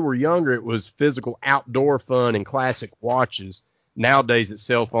when we were younger, it was physical outdoor fun and classic watches. Nowadays, it's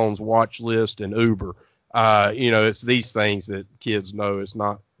cell phones, watch list, and Uber. It's these things that kids know. It's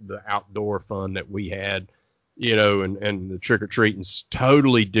not the outdoor fun that we had, and the trick-or-treating's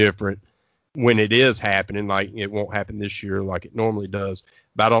totally different when it is happening. Like, it won't happen this year like it normally does.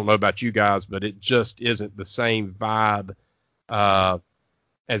 But I don't know about you guys, but it just isn't the same vibe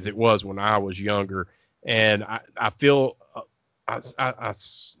as it was when I was younger. And I feel... I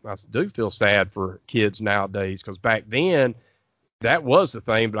do feel sad for kids nowadays, because back then that was the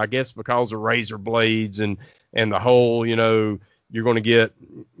thing, but I guess because of razor blades and the whole, you're going to get,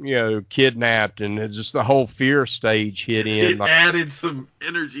 kidnapped, and it's just the whole fear stage hit in. It added some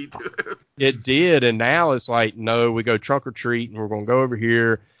energy to it. It did, and now it's like, no, we go trunk or treat, and we're going to go over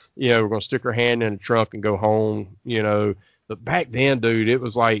here, we're going to stick our hand in the trunk and go home, But back then, dude, it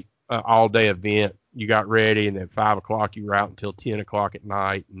was like an all-day event. You got ready, and then 5 o'clock you were out until 10 o'clock at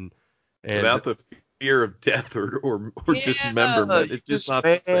night, and without the fear of death or dismemberment, it's just not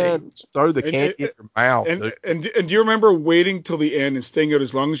the same. Just throw the candy in your mouth. And do you remember waiting till the end and staying out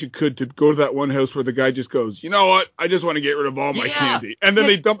as long as you could to go to that one house where the guy just goes, you know what? I just want to get rid of all my candy, and then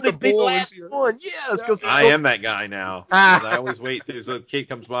they dump the bowl into your one. Yes, because I am that guy now. I always wait. There's a kid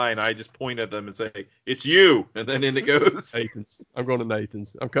comes by, and I just point at them and say, "It's you," and then in it goes. Nathan's. I'm going to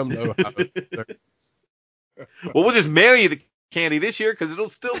Nathan's. I'm coming to Ohio. Well, we'll just mail you the candy this year because it'll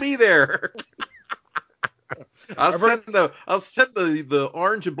still be there. I'll send the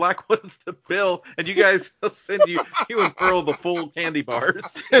orange and black ones to Bill, and you guys, I'll send you and Pearl the full candy bars.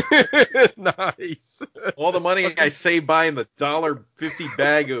 Nice. All the money I save buying the $1.50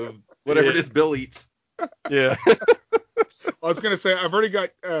 bag of whatever it is Bill eats. Yeah. I was gonna say I've already got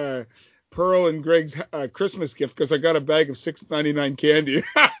Pearl and Greg's Christmas gift because I got a bag of $6.99 candy.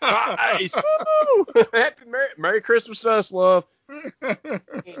 Nice. Happy Merry Christmas to us, love.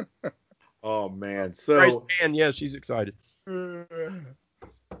 Oh man, Grace Ann, yeah, she's excited. So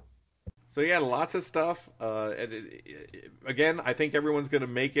yeah, lots of stuff. Again, I think everyone's gonna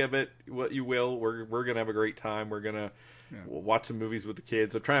make of it what you will. We're gonna have a great time. We're gonna watch some movies with the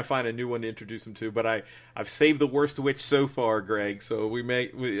kids. I'm trying to find a new one to introduce them to, but I've saved the worst witch so far, Greg. So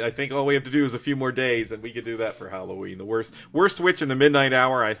I think all we have to do is a few more days, and we could do that for Halloween. The worst witch in the midnight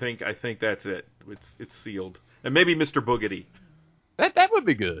hour. I think that's it. It's sealed, and maybe Mr. Boogedy. That would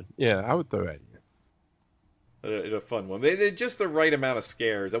be good. Yeah, I would throw that in. A fun one. They're just the right amount of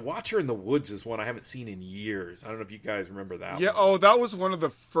scares. A Watcher in the Woods is one I haven't seen in years. I don't know if you guys remember that one. Yeah, oh, that was one of the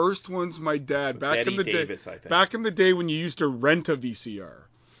first ones my dad, back in the day when you used to rent a VCR.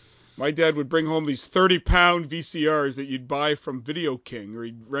 My dad would bring home these 30-pound VCRs that you'd buy from Video King, or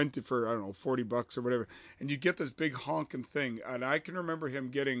he'd rent it for, I don't know, $40 or whatever. And you'd get this big honking thing. And I can remember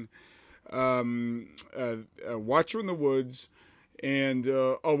him getting a Watcher in the Woods, and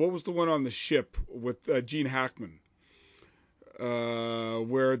what was the one on the ship with Gene Hackman,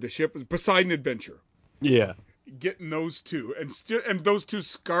 where the ship was Poseidon Adventure? Yeah, getting those two, and those two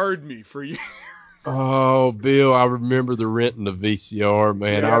scarred me for years. Oh, Bill, I remember the renting the VCR,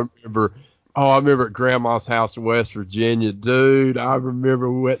 man. Yeah. I remember at Grandma's house in West Virginia, dude. I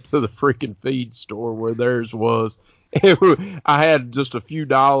remember we went to the freaking feed store where theirs was. I had just a few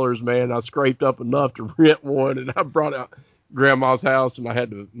dollars, man. I scraped up enough to rent one, and I brought out Grandma's house, and I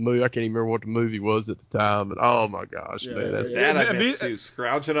had to move. I can't even remember what the movie was at the time. And oh my gosh, man, that's that I missed too.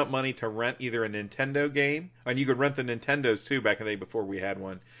 Scrounging up money to rent either a Nintendo game, and you could rent the Nintendos too back in the day before we had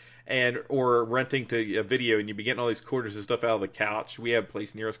one, or renting to a video, and you'd be getting all these quarters and stuff out of the couch. We have a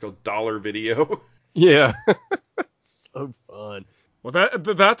place near us called Dollar Video. Yeah, so fun. Well,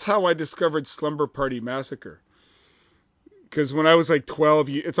 that's how I discovered Slumber Party Massacre. Because when I was like 12,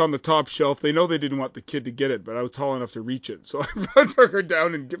 it's on the top shelf. They know they didn't want the kid to get it, but I was tall enough to reach it. So I took her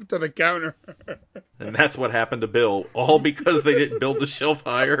down and give it to the counter. And that's what happened to Bill, all because they didn't build the shelf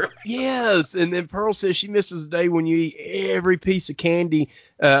higher. Yes, and then Pearl says she misses the day when you eat every piece of candy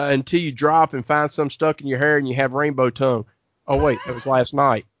until you drop and find some stuck in your hair and you have rainbow tongue. Oh, wait, that was last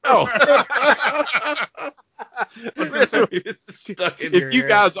night. Oh. If you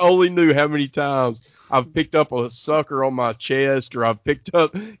guys only knew how many times I've picked up a sucker on my chest, or I've picked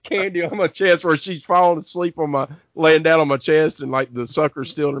up candy on my chest where she's falling asleep laying down on my chest, and like the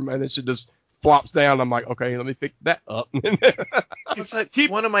sucker's still in her mouth, and she just flops down. I'm like, okay, let me pick that up. It's like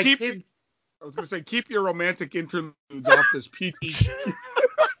one of my kids. I was gonna say, keep your romantic interludes off this PT.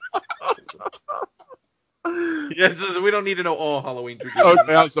 Yes, we don't need to know all Halloween traditions.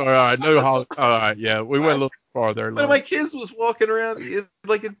 Okay, I'm sorry. All right, all right, yeah, we went a little farther. One of my kids was walking around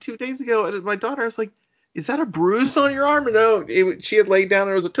like 2 days ago, and my daughter was like, "Is that a bruise on your arm?" No, she had laid down.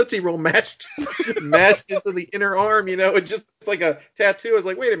 There was a Tootsie Roll matched into the inner arm. It's just like a tattoo. I was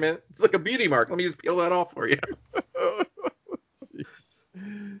like, "Wait a minute, it's like a beauty mark. Let me just peel that off for you."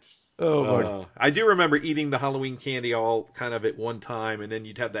 Oh my! I do remember eating the Halloween candy all kind of at one time, and then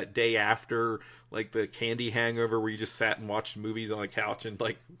you'd have that day after, like the candy hangover, where you just sat and watched movies on the couch and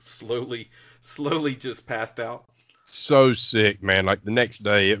like slowly just passed out. So sick, man. Like the next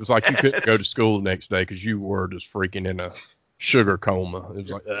day, it was like you couldn't go to school the next day because you were just freaking in a sugar coma. It was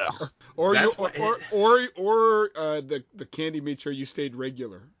like, ugh. Or the candy made sure you stayed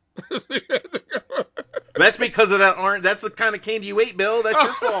regular. That's because of that orange. That's the kind of candy you ate, Bill. That's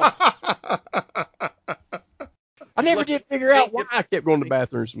your fault. I never did figure out why I kept going to the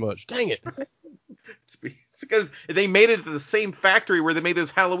bathroom so much. Dang it. It's because they made it at the same factory where they made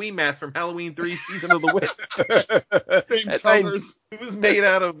those Halloween masks from Halloween 3 Season of the Witch. Same colors. It was made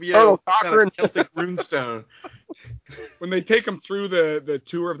out of, kind of Celtic runestone. When they take them through the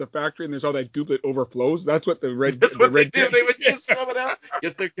tour of the factory and there's all that goop that overflows, that's what the red. That's what they do. They would just scrub it out.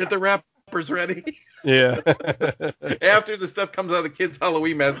 Get the wrappers ready. Yeah. After the stuff comes out of the kids'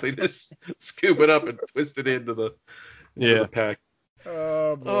 Halloween mask, they just scoop it up and twist it into the pack.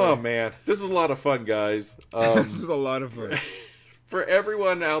 Oh man, this is a lot of fun, guys. This is a lot of fun. For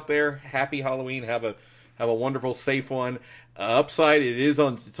everyone out there, happy Halloween. Have a wonderful, safe one. Upside, it's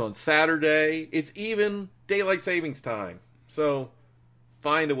on Saturday. It's even daylight savings time, so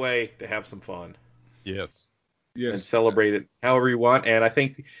find a way to have some fun. Yes. and celebrate it however you want. And I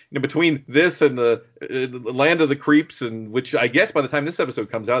think between this and the Land of the Creeps, and which I guess by the time this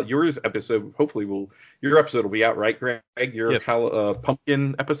episode comes out, your episode will be out, right, Greg? Your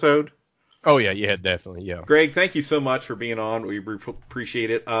pumpkin episode. Oh yeah, definitely, yeah. Greg, thank you so much for being on. We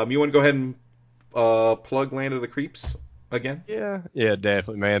appreciate it. You want to go ahead and plug Land of the Creeps again? Yeah,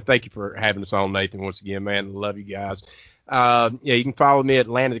 definitely, man. Thank you for having us on, Nathan, once again, man. Love you guys. You can follow me at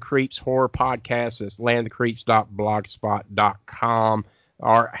Land of the Creeps Horror Podcast. That's landofthecreeps.blogspot.com.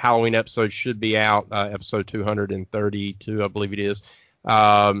 Our Halloween episode should be out, episode 232, I believe it is,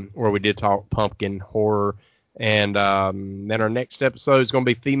 where we did talk pumpkin horror. And then our next episode is going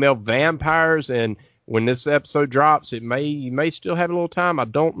to be female vampires. And when this episode drops, you may still have a little time. I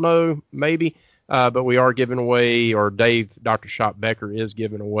don't know, maybe. But we are giving away, or Dr. Shop Becker is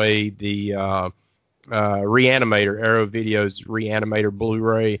giving away the Reanimator, Arrow Videos Reanimator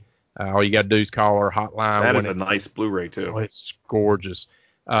Blu-ray. All you got to do is call our hotline. That is a nice Blu-ray, too. Oh, it's gorgeous.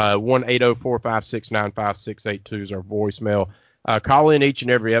 1-800-456-95682 is our voicemail. Call in each and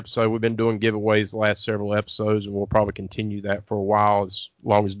every episode. We've been doing giveaways the last several episodes, and we'll probably continue that for a while, as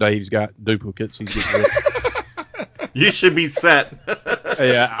long as Dave's got duplicates he's getting rid of. You should be set.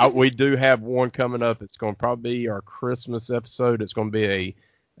 Yeah, we do have one coming up. It's going to probably be our Christmas episode. It's going to be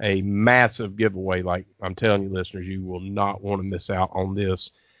a massive giveaway. Like I'm telling you, listeners, you will not want to miss out on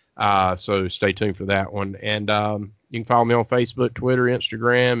this. So stay tuned for that one. And you can follow me on Facebook, Twitter,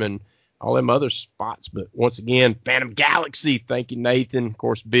 Instagram, and all them other spots. But once again, Phantom Galaxy. Thank you, Nathan. Of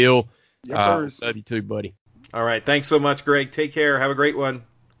course, Bill. Love you too, buddy. All right. Thanks so much, Greg. Take care. Have a great one.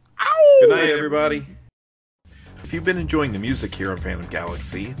 Ow! Good night, everybody. If you've been enjoying the music here on Phantom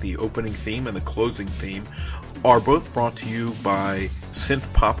Galaxy, the opening theme and the closing theme are both brought to you by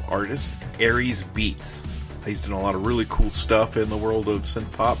synth pop artist Aries Beats. He's done a lot of really cool stuff in the world of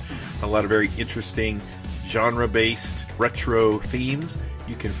synth pop, a lot of very interesting genre-based retro themes.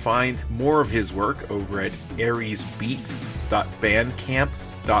 You can find more of his work over at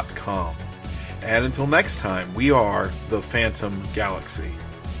ariesbeats.bandcamp.com. And until next time, we are the Phantom Galaxy.